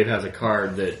because Dave has a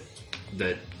card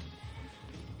that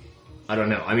I don't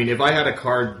know. I mean, if I had a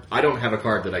card, I don't have a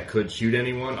card that I could shoot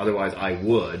anyone. Otherwise, I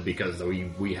would because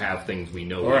we have things we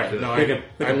know. All we right, could. no, Pick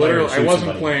I a literally player I and shoot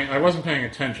wasn't somebody. I wasn't paying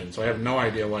attention, so I have no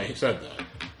idea why he said that.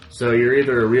 So you're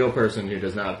either a real person who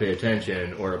does not pay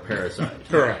attention or a parasite.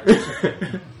 Correct.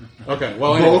 Okay.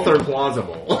 Well, Both anyway. are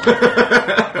plausible.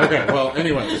 Okay. Well,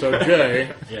 anyway. So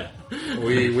Jay, Yeah.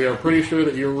 we are pretty sure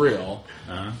that you're real,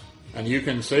 Uh-huh. and you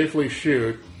can safely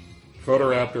shoot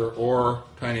Photoraptor or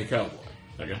Tiny Cowboy.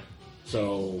 Okay.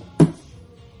 So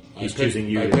He's choosing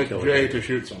you I to picked kill Jay him. to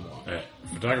shoot someone. All right.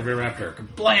 Photography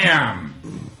Raptor. Blam!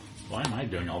 Why am I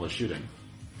doing all the shooting?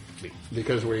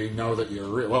 Because we know that you're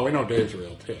real. Well, we know Dave's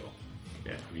real too.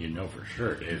 Yeah, you know for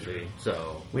sure Dave's real.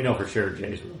 So We know for sure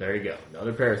Jay's real. there you go.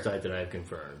 Another parasite that I've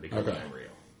confirmed because Okay. I'm real.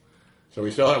 So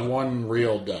we still have one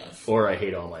real death. Or I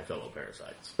hate all my fellow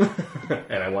parasites.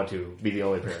 And I want to be the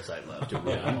only parasite left to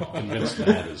rule. Yeah, I'm convinced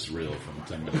Matt is real from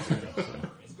 10 minutes ago. So.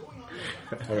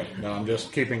 Okay. Now I'm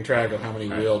just keeping track of how many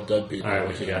real dead people. All right,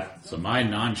 we what you have. got? So my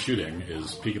non-shooting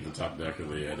is peek at the top deck of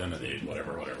the identity,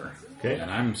 whatever. Okay.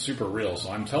 And I'm super real, so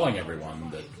I'm telling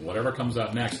everyone that whatever comes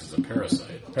out next is a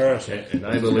parasite. Parasite. And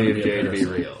I It's believe gonna be a Jay to be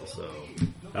parasite. real,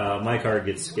 so. My card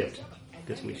gets skipped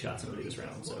because we shot somebody this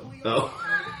round. So Oh.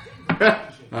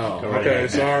 Oh. right Okay.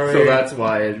 ahead. Sorry. So that's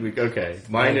why okay.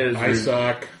 Mine is I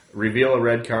suck. reveal a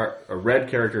red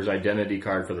character's identity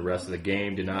card for the rest of the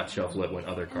game. Do not shuffle it when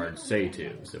other cards say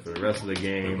to. So for the rest of the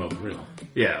They're game, both real.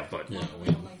 yeah, but Yeah.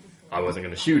 We, I wasn't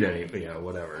going to shoot any,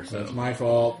 whatever. So that's my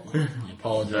fault. I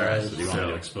apologize. So do you want me So-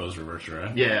 to expose reverse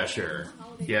giraffe? yeah, sure.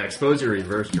 Yeah, expose your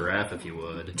reverse giraffe if you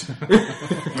would.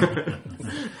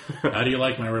 How do you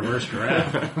like my reverse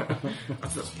giraffe?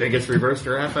 That's the biggest reverse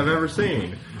giraffe I've ever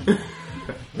seen.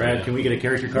 Brad, can we get a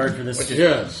character card for this?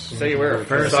 Yes. Say you wear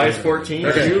a size 14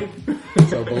 Okay. shoe?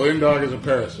 So Balloon Dog is a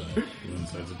parasite.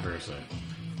 Inside's a parasite.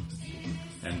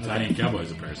 And Tiny Cowboy's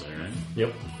a parasite, right?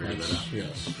 Yep. Figured that out.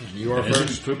 Yes. And you are And isn't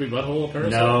first. Poopy Butthole a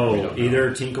parasite? We No, don't know.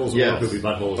 either Tinkles Yes. or Poopy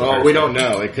Butthole. Is a Oh, parasite. we don't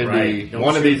know. It could Right. be Don't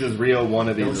one of shoot- these is real, one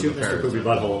of these Don't is shoot a Mr. Poopy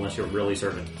parasite. Butthole unless you're really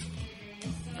certain.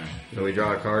 So we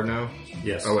draw a card now?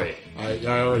 Yes. Oh wait. I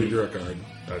already drew a card.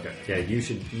 Okay. Yeah, you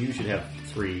should have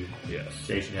 3. Yes.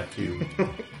 Jay should have 2.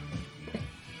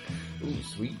 Ooh,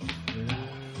 sweet.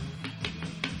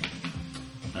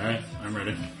 All right, I'm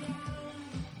ready.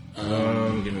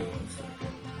 Give me 1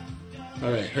 second.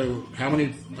 Okay, how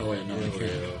many... Oh, wait, no, I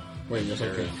can't. Wait, yes,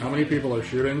 I can. How many people are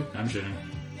shooting? I'm shooting.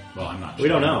 Well, I'm not. We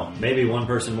don't know. Maybe one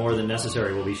person more than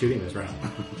necessary will be shooting this round.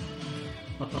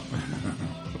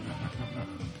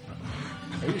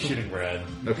 Are you shooting Brad?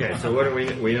 Okay, so what do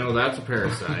we know? That's a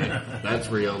parasite. That's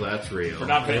real. That's real. We're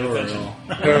not paying attention.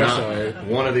 Parasite.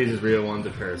 One of these is real. One's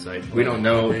a parasite. We don't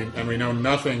know. And we know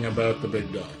nothing about the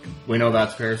big dog. We know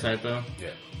that's parasite though. Yeah.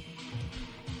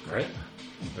 Right?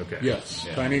 Okay. Yes.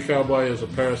 Yeah. Tiny Cowboy is a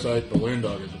parasite. Balloon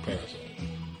Dog is a parasite.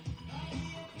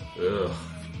 Ugh.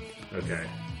 Okay.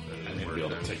 I need to be able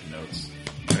to take notes.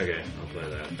 Okay, I'll play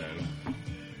that then.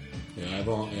 Yeah,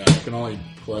 I can only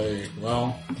play...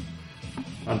 Well,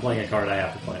 I'm playing a card I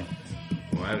have to play.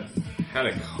 Well, I had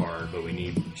a card, but we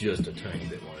need just a tiny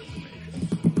bit more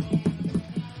information.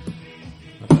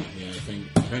 yeah,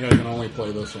 I think I can only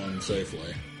play this one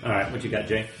safely. All right, what you got,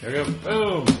 Jay? There we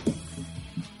go. Boom!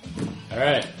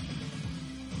 Alright.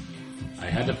 I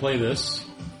had to play this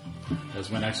as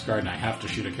my next card, and I have to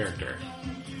shoot a character.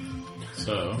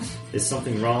 So Is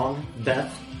something wrong,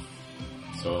 Beth?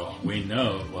 we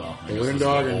know, well... I guess Balloon this is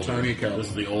Dog the and older- Tiny Cowboy. This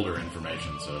is the older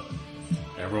information, so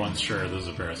everyone's sure this is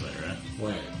a parasite, right?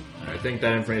 Wait, I think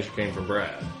that information came from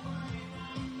Brad.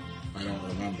 I don't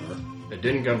remember. It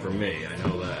didn't come from me. I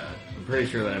know that. I'm pretty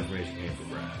sure that information came from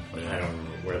Brad. I don't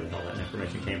remember where the hell that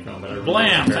information came from, but I remember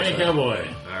Blam! it was a Tiny parasite. Cowboy!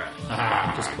 All right.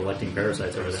 Ah, Just collecting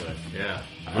parasites over there. Yeah.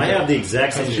 I have the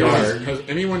exact same card. Has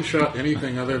anyone shot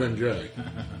anything other than Jay?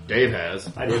 Dave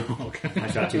has. I did. Okay. I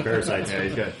shot 2 parasites. Yeah,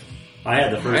 he's got. I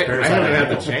had the I first parasite. haven't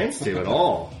had I the chance to at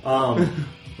all. Well,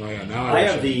 yeah, now I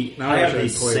have the wish I'd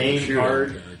played same shooting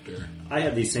card. character. I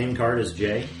have the same card as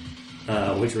Jay,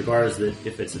 which requires that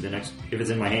if it's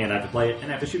in my hand, I have to play it and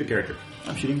I have to shoot a character.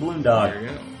 I'm shooting Balloon Dog. There you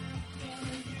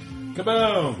go.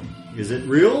 kaboom! Is it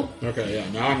real? Okay, yeah.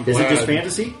 Now I'm Is glad. it just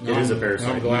fantasy? Now It is a I'm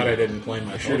parasite. glad I didn't play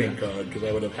my shooting card because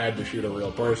I would have had to shoot a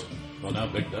real person. Well, now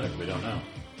Big Doug, we don't know.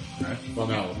 Right? Well,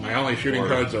 no, my only shooting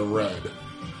cards are red.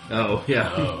 Oh,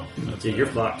 yeah. Oh, that's Dude, you're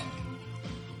fucked.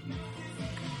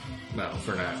 No,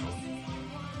 for now.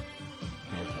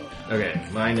 Okay,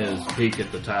 mine is peak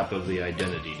at the top of the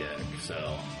identity deck,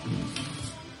 so.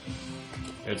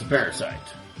 It's a parasite.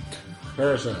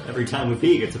 Parasite. Every time we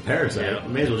peek, it's a parasite. Yeah.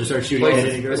 We may as well just start shooting Places-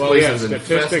 anything goes. This Well, place yeah, is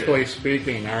statistically infested.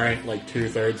 speaking, aren't like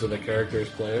 2/3 of the characters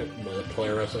play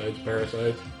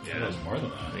parasites? Yeah, There's more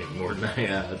than I that. mean, more than that,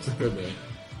 yeah. It's, Could be.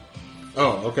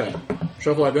 Oh, okay.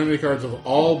 Shuffle identity cards of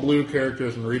all blue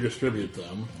characters and redistribute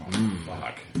them.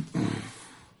 Fuck.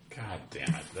 God damn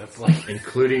it. That's like...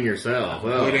 including yourself.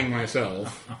 Well, Including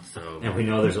myself. so, And we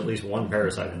know there's at least one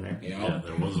parasite in there. Yeah,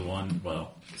 there was one.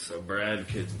 Well, so Brad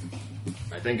could.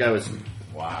 I think I was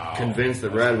wow. convinced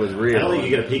that Brad was I real. don't think you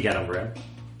get a peek at him, Brad.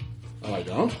 Oh, I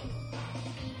don't?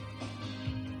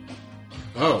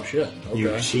 Oh, shit. You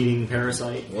Okay. cheating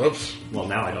parasite. Whoops. Well,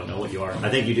 now I don't know what you are. I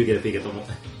think you do get a peek at the one.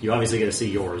 You obviously get to see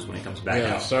yours when it comes back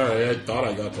Yeah, out. sorry, I thought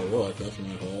I got to look. That's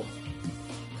my fault.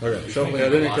 Okay, shuffle the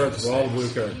identity cards of all blue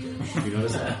characters. You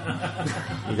notice that?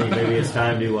 You think maybe it's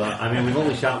time to? I mean, we've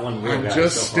only shot one real I'm guy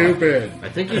just so far. stupid. I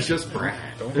think he's just Brad.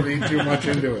 Don't read too much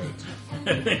into it.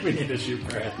 I think we need to shoot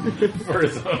Brad for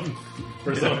his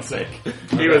own sake.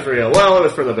 He was real. Well, it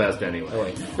was for the best anyway. Oh,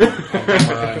 wait, no.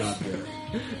 I'm not here.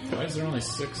 Why is there only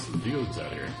 6 dudes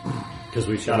out here? Because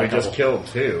we shot We a couple. just killed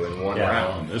 2 in one Yeah. Oh,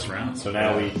 round. in this round. So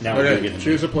now we do Okay, get.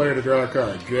 choose a player to draw a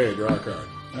card. Jay, draw a card.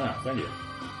 Ah, thank you.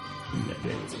 Yeah, Jay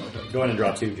gets another card. Go ahead and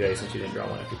draw 2, Jay, since you didn't draw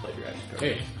one after you played your action card.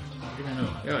 Hey, give me another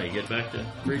one. Yeah, you get back to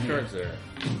 3 cards there.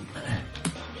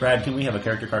 Brad, can we have a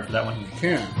character card for that one?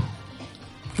 Can.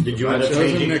 Did you end up Chosen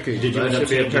changing? Nikki. Did you That end up should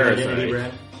be a changing your identity,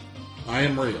 parasite. Brad? I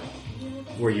am real.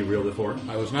 Were you real before?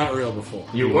 I was not real before.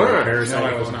 You were a weren't. parasite No,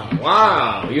 I was before? not.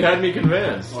 Wow, you had me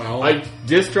convinced. Well- I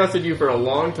distrusted you for a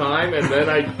long time, and then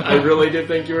I really did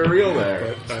think you were real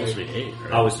there. But Supposed to be 8,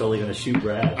 right? I was totally going to shoot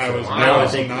Brad. I was now not-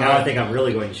 I think I'm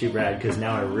really going to shoot Brad because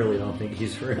now I really don't think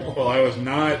he's real. Well, I was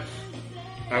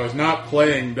not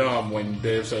playing dumb when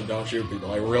Dave said don't shoot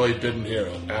people. I really didn't hear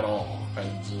it at all. We're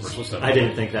supposed to have I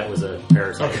didn't think that was a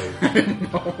parasite.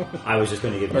 I was just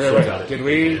going to give you Okay, shit wait. about it. Did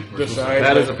we decide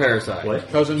That is a parasite. What?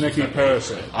 Cousin Nikki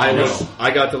Parasite? I know.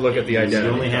 I got to look at the You identity.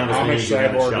 only have as Amish many as you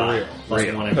have a cyborg shot. real. Plus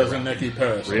Real. one in Cousin Nikki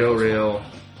Parasite. Real.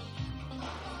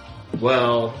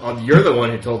 Well, you're the one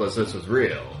who told us this was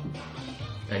real,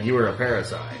 and you were a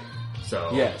parasite. So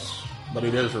Yes, but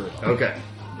it is real. Okay.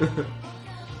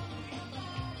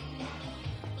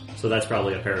 So that's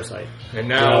probably a parasite. And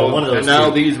now, one of those and now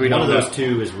two, these we one don't of know. those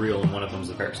 2 is real, and one of them's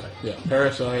a parasite. Yeah,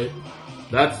 Parasite,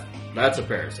 That's a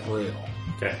parasite. real.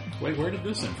 Okay. Wait, where did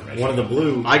this information One of the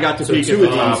blue. I got to so peek 2 at of the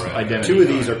these. top identity 2 of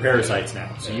these card. are parasites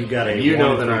now. So you got a You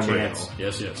know 1 that in I'm 3 real. chance.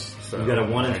 Yes, yes. So You've got a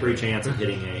 1 in 3 chance of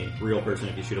hitting a real person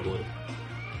if you shoot a blue.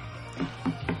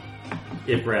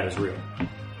 If Brad is real.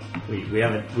 We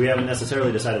haven't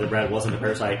necessarily decided that Brad wasn't a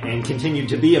parasite and continued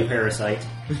to be a parasite.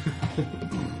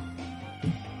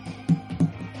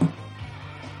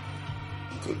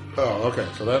 Oh, okay.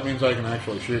 So that means I can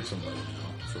actually shoot somebody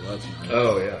now. So that's nice.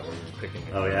 Oh yeah, when you're picking.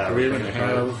 Oh yeah. Do we even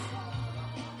have...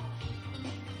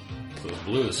 So the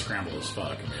blue is scrambled as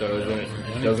fuck. So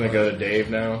doesn't it go to Dave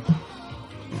now?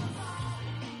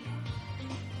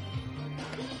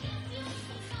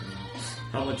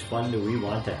 How much fun do we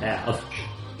want to have?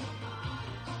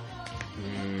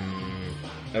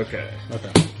 Okay.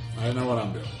 Okay. I know what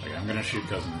I'm doing. Okay, I'm gonna shoot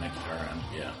cousin Nicky.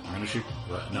 I'm gonna shoot.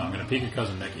 No, I'm gonna peek at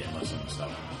cousin Nicky and listen to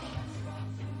stuff.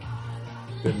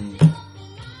 Didn't...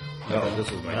 Oh,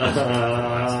 this was my.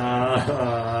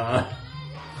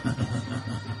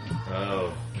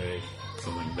 Oh, hey.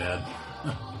 Something bad.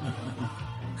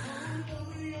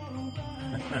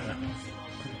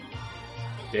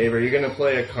 Dave, are you going to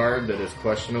play a card that is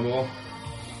questionable?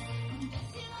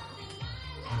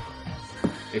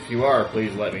 If you are,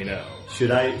 please let me know.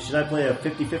 Should I play a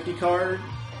 50-50 card?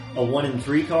 A 1 in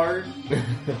 3 card?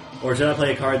 Or should I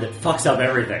play a card that fucks up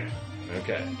everything?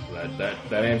 Okay,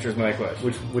 that answers my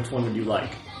question. Which one would you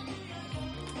like?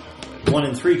 1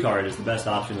 in 3 card is the best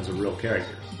option as a real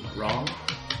character. Wrong?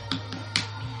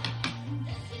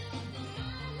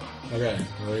 Okay.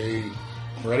 Are we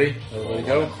ready? Everybody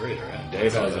go?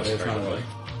 Dave has Dave's a not ready.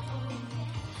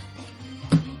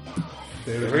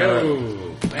 Here we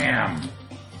go. Bam.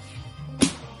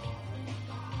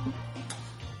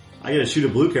 I gotta shoot a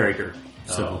blue character.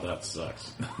 So Oh, that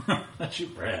sucks.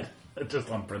 Shoot Brad. Just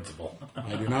on principle.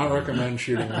 I do not recommend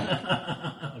shooting that.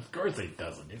 Of course he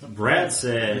doesn't. He's a Brad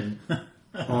said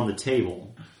on the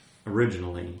table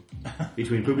originally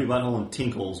between Poopy Butthole and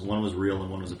Tinkles, one was real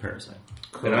and one was a parasite.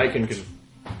 And I can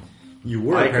You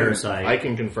were a parasite. I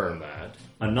can confirm that.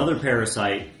 Another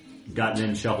parasite got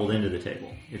then shuffled into the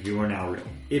table. If you are now real.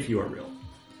 If you are real.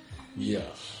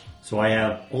 Yes. So I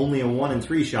have only a 1 in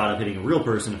 3 shot of hitting a real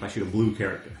person if I shoot a blue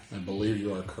character. I believe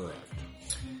you are correct.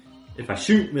 If I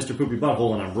shoot Mr. Poopy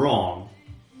Butthole and I'm wrong,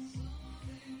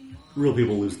 real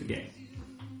people lose the game.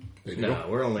 They do? No,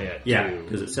 we're only at Yeah, 2.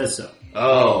 because it says so.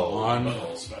 Oh, On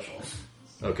butthole special.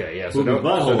 okay, yeah. So Poopy don't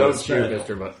Butthole is shoot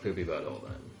special. Mr. Poopy Butthole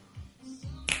then.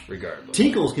 Regardless.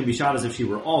 Tinkles can be shot as if she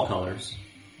were all colors,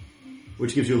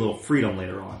 which gives you a little freedom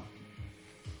later on.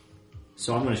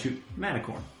 So I'm going to shoot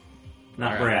Manicorn,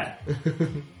 not All right.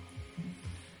 Brad.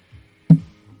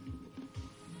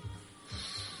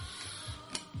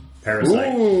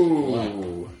 Parasite.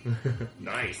 Ooh,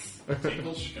 nice.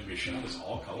 Tingles can be shot as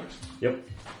all colors. Yep.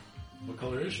 What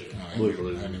color is she? I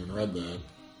hadn't even read that.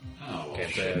 Oh, well, Can't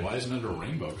shit. say. Why isn't it a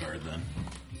rainbow card then?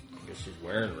 I guess she's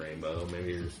wearing rainbow.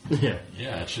 Maybe you're. Yeah.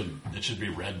 Yeah, it should be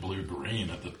red, blue, green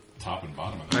at the top and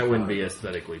bottom of the I wouldn't card. be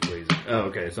aesthetically pleasing. Oh,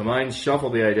 okay. So mine shuffle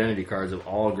the identity cards of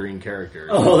all green characters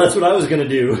Oh, that's what I was going to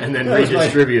do. and then That was my-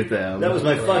 redistribute them. That was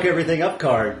my fuck everything up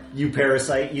card. You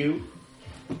parasite, you.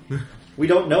 We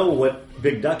don't know what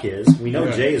Big Duck is. We know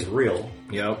Okay. Jay is real.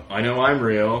 Yep. I know I'm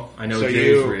real. I know So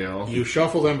Jay's real. you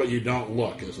shuffle them, but you don't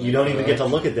look. Is that You don't even get to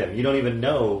correct? look at them. You don't even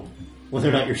know whether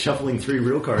or not you're shuffling 3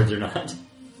 real cards or not. Is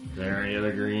there any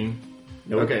other green?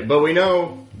 Nope. Okay, but we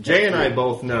know Jay and I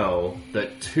both know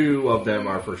that 2 of them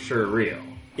are for sure real.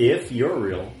 If you're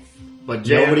real, But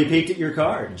Jay, nobody peeked at your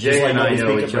card. Just Jay like and I nobody's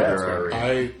know peeked each at Brad's other are card.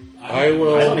 real. I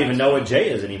will. I don't even know what Jay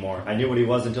is anymore. I knew what he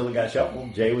was until it got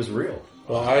shuffled. Jay was real.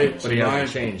 Well, But he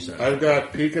hasn't changed that. I've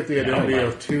got peek at the identity Yeah.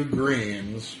 of 2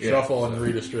 greens, Yeah. shuffle and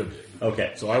redistribute.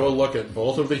 Okay. So I will look at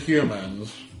both of the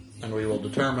humans, and we will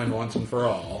determine once and for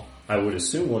all. I would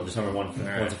assume we'll determine once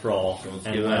and for all. let's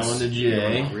and give that one to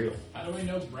Jay. you're not real. How do we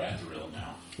know Brad's real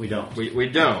now? We don't. We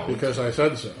don't. Because I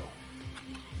said so.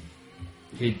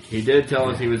 He did tell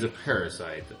us he was a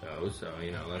parasite, though, so,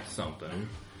 you know, that's something.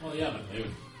 Well, yeah, but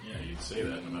you'd say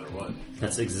that no matter what.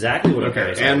 That's exactly what a Okay,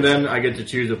 parasite and is. then I get to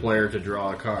choose a player to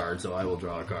draw a card, so I will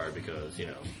draw a card because, you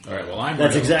know, All right, well, I'm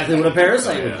That's real. exactly what a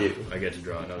parasite would yeah, do. I get to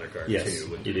draw another card, Yes,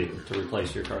 too. you do. To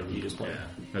replace your card that you just played.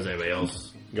 Yeah. Does anybody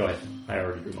else? Go ahead. I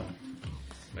already drew mine.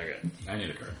 Okay. I need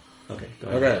a card. Okay, go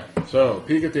ahead. Okay, so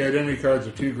peek at the identity cards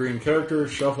of 2 green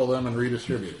characters, shuffle them, and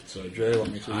redistribute it. So Jay, let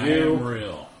me see I you. am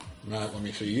real. Matt, let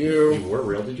me see You you. were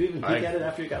real. Did you even peek I- at it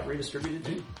after it got redistributed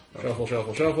too? Shuffle,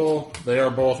 shuffle, shuffle. They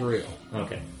are both real.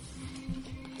 Okay.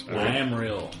 I am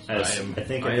real. I think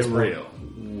at I this am point, real.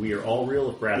 we are all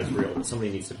real if Brad is real. But somebody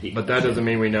needs to peek. But that doesn't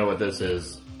mean we know what this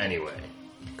is anyway.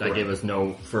 That Correct. gave us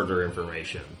no further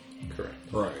information. Correct.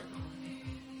 Right.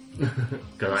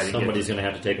 Because I didn't Somebody's going to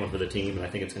have to take one for the team, and I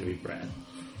think it's going to be Brad.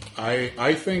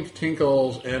 I think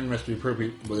Tinkles and Mr. Poopy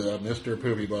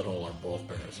Butthole are both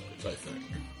parasites, I think.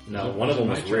 No, one of them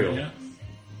was real. Yeah.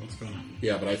 What's going on?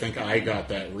 Yeah, but I think I got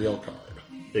that real card.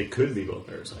 They could be both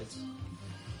parasites.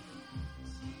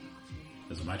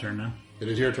 Is it my turn now? It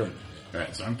is your turn. All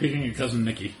right, so I'm peeking at cousin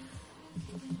Nikki.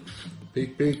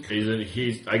 Peek, peek.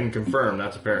 I can confirm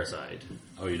that's a parasite.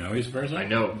 Oh, you know he's a parasite? I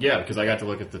know, yeah, because I got to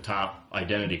look at the top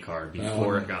identity card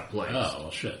before it got placed. Oh,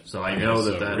 well, shit. So I know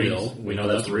Okay, that so that real. is- We know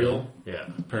that's real. Yeah.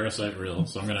 Parasite real.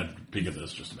 So I'm going to peek at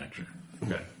this just to make sure.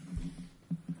 Okay.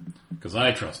 Because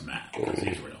I trust Matt, because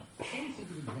he's real.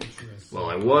 Well,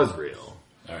 I was real.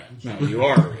 All right. No, you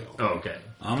are real. Oh, okay.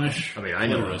 Amish. I mean, I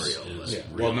know I'm Clitoris real, is Yeah.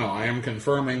 real. Well, no, I am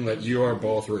confirming that you are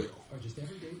both real.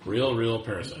 Real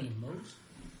parasite.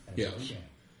 Yes.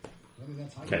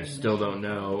 I still don't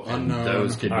know. And Unknown.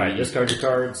 those could Alright, be. discard your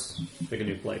cards. Pick a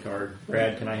new play card.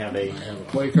 Brad, can I have a I have a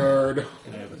play card.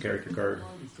 can I have a character card?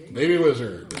 Baby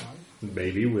Wizard.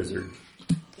 Baby Wizard.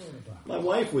 My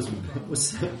wife was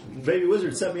Baby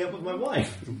Wizard set me up with my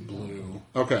wife. Blue.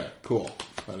 Okay, cool.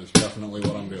 That is definitely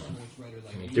what I'm doing.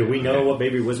 Do we know what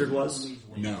Baby Wizard was?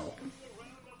 No.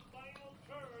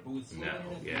 No,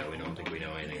 yeah, we don't think we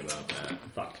know anything about that.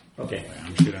 Fuck. Okay.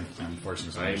 I'm shooting. I'm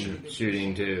forcing somebody to shoot. I'm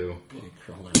shooting too.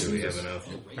 Do we have enough?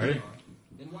 Ready?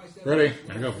 Ready?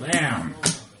 There we go. Bam!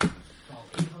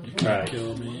 Alright.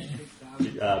 Kill me.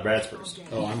 Brad's first.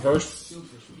 Oh, I'm first?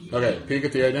 Okay, peek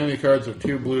at the identity cards of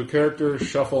 2 blue characters,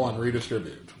 shuffle and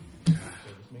redistribute.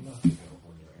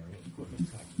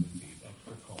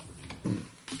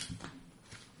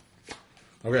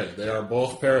 Okay, they are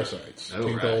both parasites. Oh,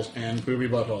 Tinkles right. and Poopy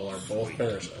Butthole are both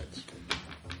parasites.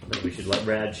 Then we should let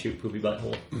Brad shoot Poopy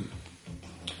Butthole.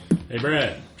 Hey,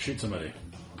 Brad, shoot somebody.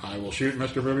 I will shoot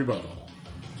Mr. Poopy Butthole.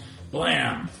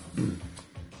 Blam!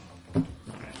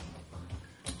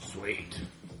 Sweet.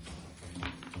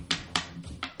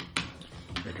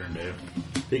 Your turn, Dave.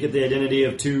 Pick at the identity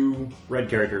of 2 red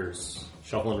characters.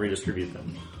 Shuffle and redistribute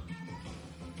them.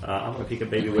 I'm gonna peek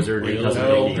at Baby Wizard and Real Cousin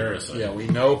no Baby. parasite. Yeah, we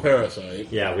know parasite.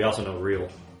 Yeah, we also know real.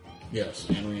 Yes,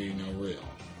 and we know real.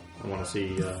 I want to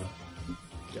see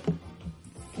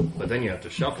But then you have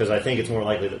to shuffle. because I think it's more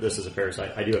likely that this is a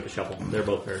parasite. I do have to shuffle. They're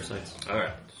both parasites.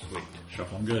 Alright, sweet.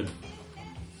 Shuffle them good.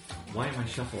 Why am I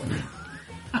shuffling?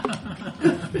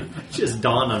 It just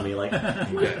dawned on me like, Okay.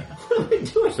 what am I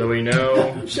doing? So we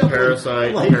know Shuffle.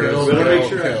 parasite, Like, Kill, Better make kill,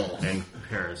 sure I- kill. and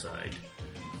parasite.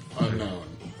 Unknown.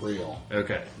 Real.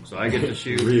 Okay, so I get to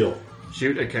shoot Real.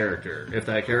 shoot a character. If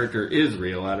that character is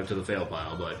real, add it to the fail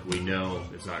pile, but we know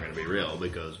it's not going to be real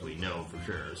because we know for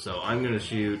sure. So I'm going to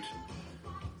shoot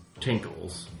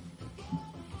Tinkles,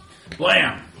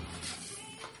 Blam!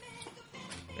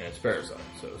 and it's parasite,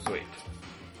 so sweet.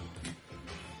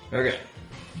 Okay,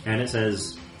 And it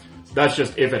says, that's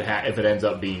just if it ends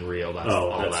up being real. That's Oh,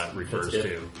 all that's- that refers that's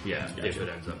to. it. Yeah, if Gotcha. it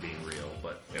ends up being real,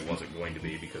 but it wasn't going to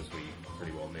be because we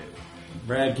pretty well knew.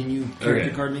 Brad, can you character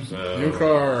Okay, card me? New so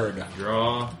card.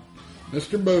 draw.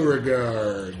 Mr.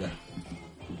 Beauregard.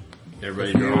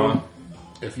 Everybody draw.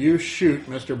 If you shoot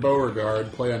Mr.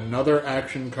 Beauregard, play another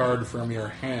action card from your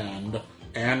hand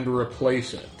and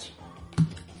replace it.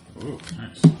 Ooh,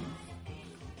 nice.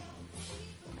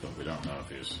 But we don't know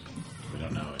if he's... We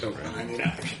don't know it. Okay, I need an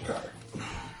action card.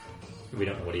 We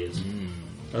don't know what he is.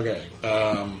 Okay,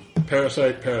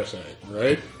 parasite,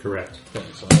 right? Correct. Okay,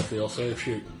 so I feel safe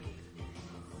shooting.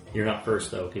 You're not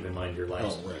first, though. Keep in mind your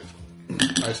last. Oh,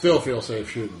 right. I still feel safe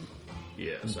shooting.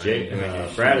 Yes,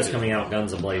 Brad is coming out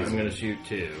guns I'm ablazing. going to shoot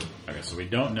 2. Okay, so we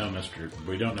don't know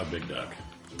We don't know Big Duck,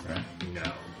 right? No.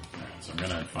 Alright, so I'm going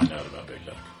to find out about Big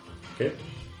Duck. Okay.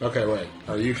 Okay, wait.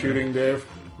 Are you shooting, Dave?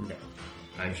 No.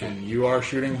 I'm shooting. And you are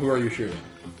shooting? Who are you shooting?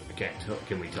 I can't tell.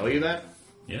 Can we tell you that?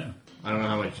 Yeah. I don't know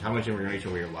how much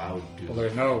information we're allowed to. Well,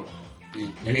 there's no...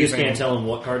 You just can't tell him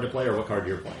what card to play or what card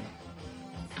you're playing.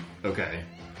 Okay.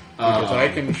 Because I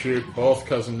can shoot both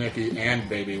Cousin Nikki and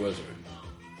Baby Wizard.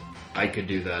 I could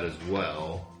do that as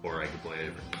well, or I could play a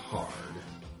different card.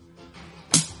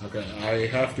 Okay, I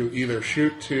have to either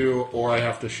shoot 2 or I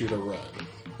have to shoot a red.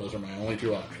 Those are my only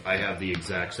 2 options. I have the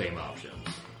exact same options.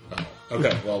 Oh.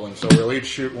 Okay, well then, so we'll each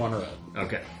shoot 1 red.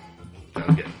 Okay.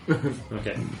 Sounds good.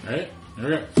 Okay. Alright, here we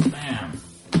go. Bam!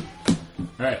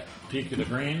 Alright, peek at the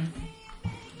green.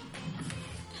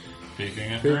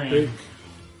 Peeking at Big, green. big.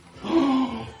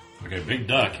 Okay, Big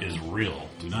Duck is real.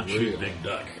 Do not Real. shoot Big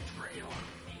Duck.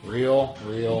 Real.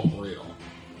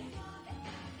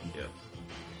 Yep.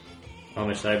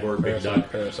 Amish Cyborg, Big Parasite,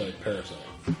 Duck. parasite.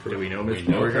 Do we know Miss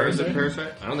know Beauregard's a Parasite?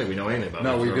 parasite? I don't think we know anything about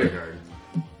No, Miss we do. Beauregard.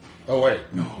 Oh wait,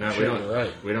 no, No, shit, we don't. you're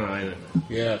right. We don't know anything.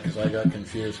 Yeah, because I got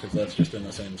confused because that's just in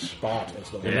the same spot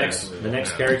as the The Yeah. next real. the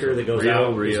next Yeah. character that goes Real,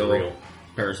 out real. is real.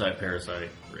 Parasite,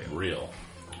 real.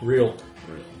 Real.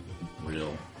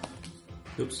 Real.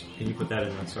 Oops. Can you put that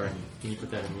in? Sorry. Can you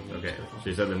put that in? Okay. So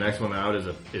you said the next one out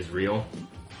is real?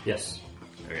 Yes.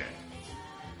 Okay.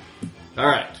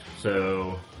 Alright,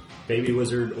 so... Baby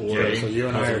Wizard or... Okay, so you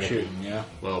and I are Nicky. shooting, yeah?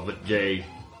 Well, but Jay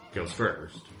goes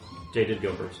first. Jay did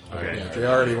go first. Okay. Yeah, Jay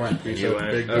already went. He You said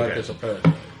went? Big Duck Okay. is a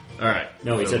parasite. Alright.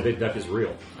 No, he so- said Big Duck is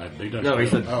real. Big Duck. No, he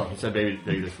said Oh. he said Baby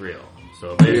is real.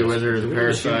 So Baby Wizard is a Do we need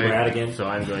to shoot parasite. Brad again? So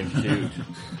I'm going to shoot.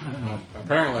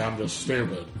 Apparently, I'm just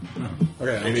stupid.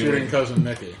 Okay, I'm Maybe shooting we- Cousin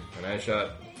Nicky. And I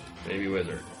shot Baby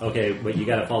Wizard. Okay, but you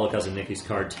gotta follow Cousin Nicky's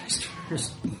card text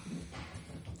first.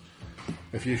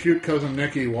 If you shoot Cousin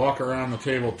Nicky, walk around the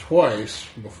table twice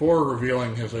before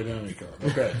revealing his identity card.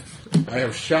 Okay. I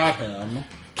have shot him.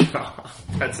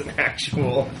 That's an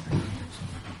actual.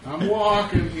 I'm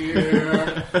walking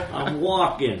here. I'm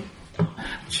walking,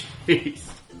 Jeez.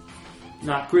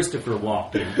 not Christopher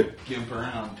walking. Gimp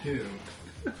around, too.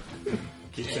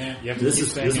 Keep saying, you have to This keep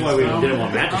is saying why we it's- didn't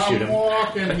want Matt to shoot I'm him.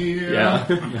 walking here.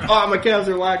 Yeah. Oh, my calves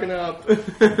are locking up.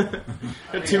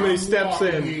 Got too many I'm steps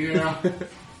walking in. here.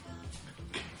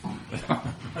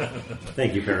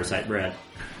 Thank you, Parasite Brad.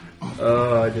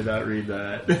 Oh, I did not read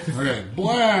that. Okay,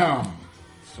 blam!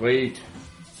 Sweet.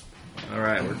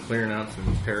 Alright, we're clearing out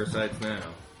some parasites now.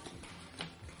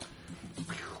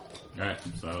 Alright,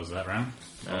 so that was that round.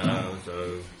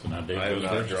 So So now Dave I have goes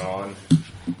not first. drawn.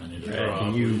 I need to Alright, draw.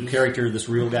 can you please. character this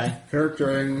real guy?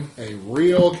 Charactering a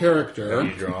real character.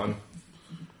 Have you drawn?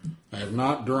 I have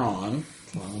not drawn,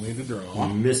 so I will need to draw.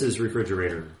 Mrs.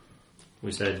 Refrigerator.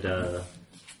 We said, That's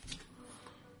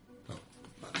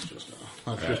just a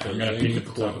Alright, I'm going to peek at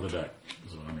the top of the deck.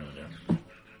 Is what I'm going to do.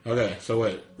 Okay, so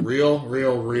wait. Real,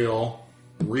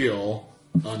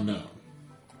 unknown.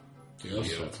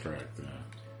 Yes? Yeah, that's correct.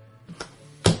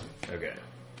 Yeah. Okay.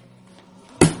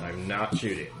 I'm not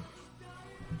shooting.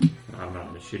 I'm not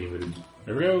in a shooting mood.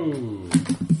 Here we go.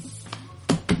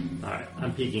 Alright,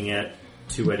 I'm peeking at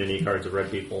 2 identity cards of red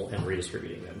people and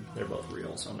redistributing them. They're both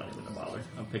real, so I'm not even going to bother.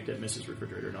 I picked at Mrs.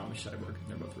 Refrigerator, not Miss Cyborg.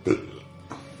 They're both real.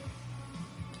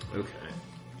 Okay.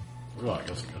 Well, I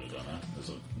guess I could have done that as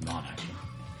a non-action.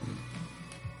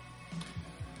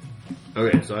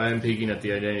 Okay, so I'm peeking at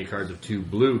the identity cards of 2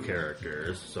 blue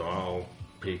characters, so I'll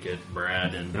peek at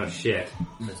Brad and... No shit.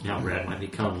 Now Brad might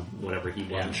become whatever he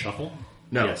And wants. shuffle.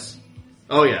 No. Yes.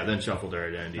 Oh yeah, then shuffle their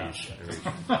identities. Oh, shit.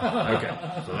 Okay,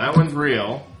 so that one's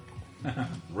real.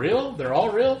 Real? They're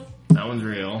all real? That one's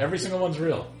real. Every single one's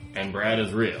real. And Brad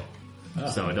is real. Oh.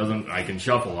 So it doesn't, I can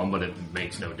shuffle them, but it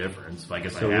makes no difference. I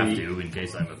guess So I have we- to in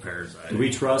case I'm a parasite. Do we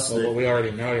trust Well, but that? we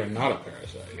already know you're not a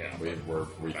parasite. Yeah. We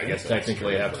I guess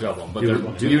technically I have to shuffle them, but Do,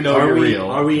 they're- do- you know are you're we, real.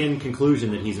 Are we in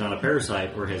conclusion that he's not a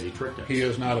parasite, or has he tricked us? He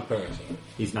is not a parasite.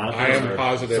 He's not a I parasite. am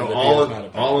positive So that all he is of, not a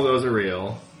parasite. all of those are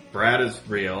real. Brad is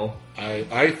real.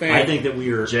 I think that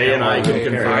we are. Jay and I can all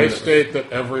confirm I parasites. state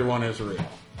that everyone is real.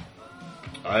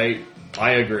 I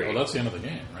agree. Well, that's the end of the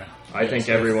game, right? I think If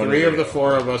everyone Three is of the real.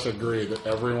 4 of us agree that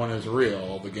everyone is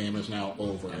real. The game is now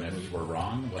over. And if we're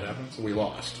wrong, what happens? We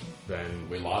lost. Then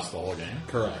We lost the whole game.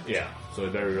 Correct. yeah, so we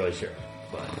better be really sure.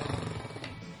 But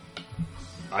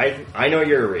I know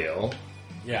you're real.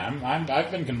 Yeah, I've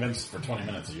been convinced for 20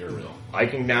 minutes that you're real. I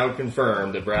can now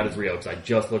confirm that Brad is real because I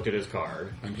just looked at his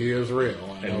card, And he is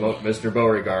real. I and know that. Mr.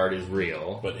 Beauregard is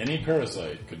real. But any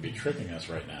parasite could be tricking us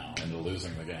right now into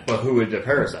losing the game. But who would the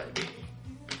parasite be?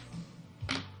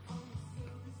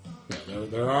 Yeah,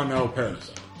 there are no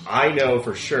parasites. I know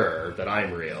for sure that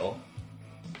I'm real.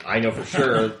 I know for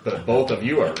sure that both of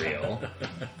you are real,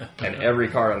 and every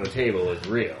card on the table is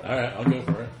real. All right, I'll go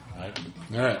for it.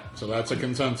 All right, so that's a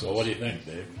consensus. Well, what do you think,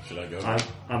 Dave? Should I go?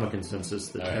 I'm a consensus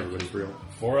that Alright. everybody's real.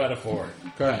 4 out of 4.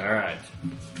 Okay. All right,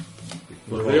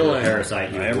 We're Real all and-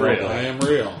 parasite. I am You're real. I am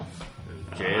real.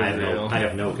 Jay I is have no. real. I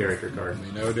have no character card.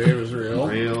 We know Dave is real.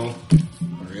 Real,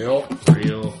 Real. real,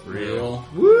 real. Real.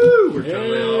 Woo! We're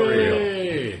totally all real.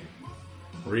 Yay!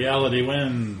 Reality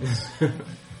wins.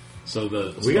 So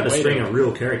We got a the way string to- of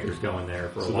real characters going there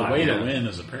for a So while. the way to now. win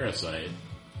as a parasite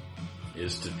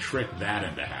is to trick that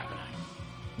into happening.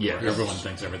 Yes. Everyone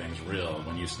thinks everything's real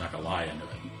when you snuck a lie into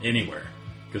it. Anywhere.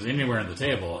 Because anywhere on the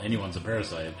table, anyone's a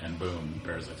parasite, and boom,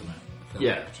 parasites win.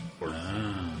 Yeah.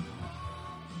 Ah.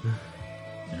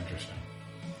 Interesting.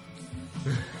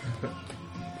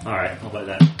 All right, I'll buy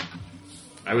that.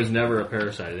 I was never a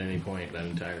parasite at any point that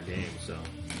entire game, so.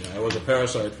 Yeah, I was a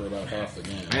parasite for about half the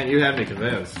game. Man, you had me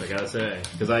convinced, I gotta say.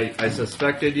 Because I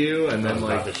suspected you, and then,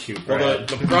 like, to shoot Well, Brad.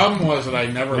 the problem was that I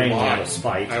never Mainly out lied. of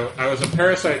spite. I was a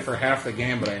parasite for half the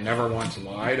game, but I never once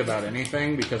lied about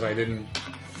anything because I didn't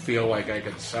feel like I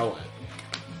could sell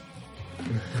it.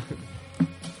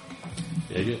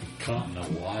 Yeah, you get caught in a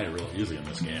lie real easy in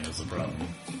this game is the problem.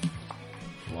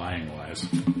 Lying wise.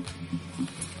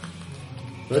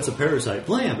 That's a parasite.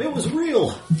 Blam! It was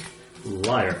real!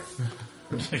 Liar.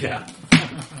 Yeah.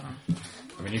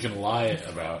 I mean, you can lie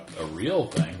about a real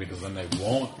thing because then they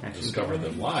won't discover the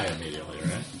lie immediately,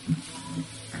 right?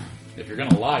 If you're going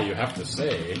to lie, you have to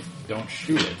say, don't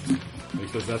shoot it,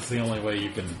 because that's the only way you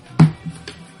can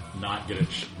not get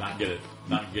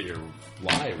your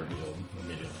lie revealed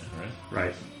immediately, right?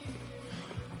 Right.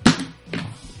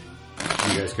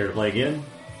 You guys care to play again?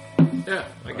 Yeah,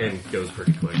 that game goes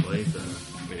pretty quickly, so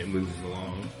I mean, it moves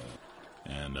along.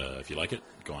 And if you like it,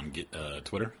 go on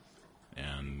Twitter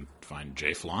and find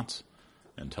Jay Flauntz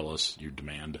and tell us you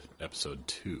demand episode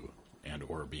 2 and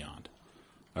or beyond.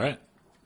 All right.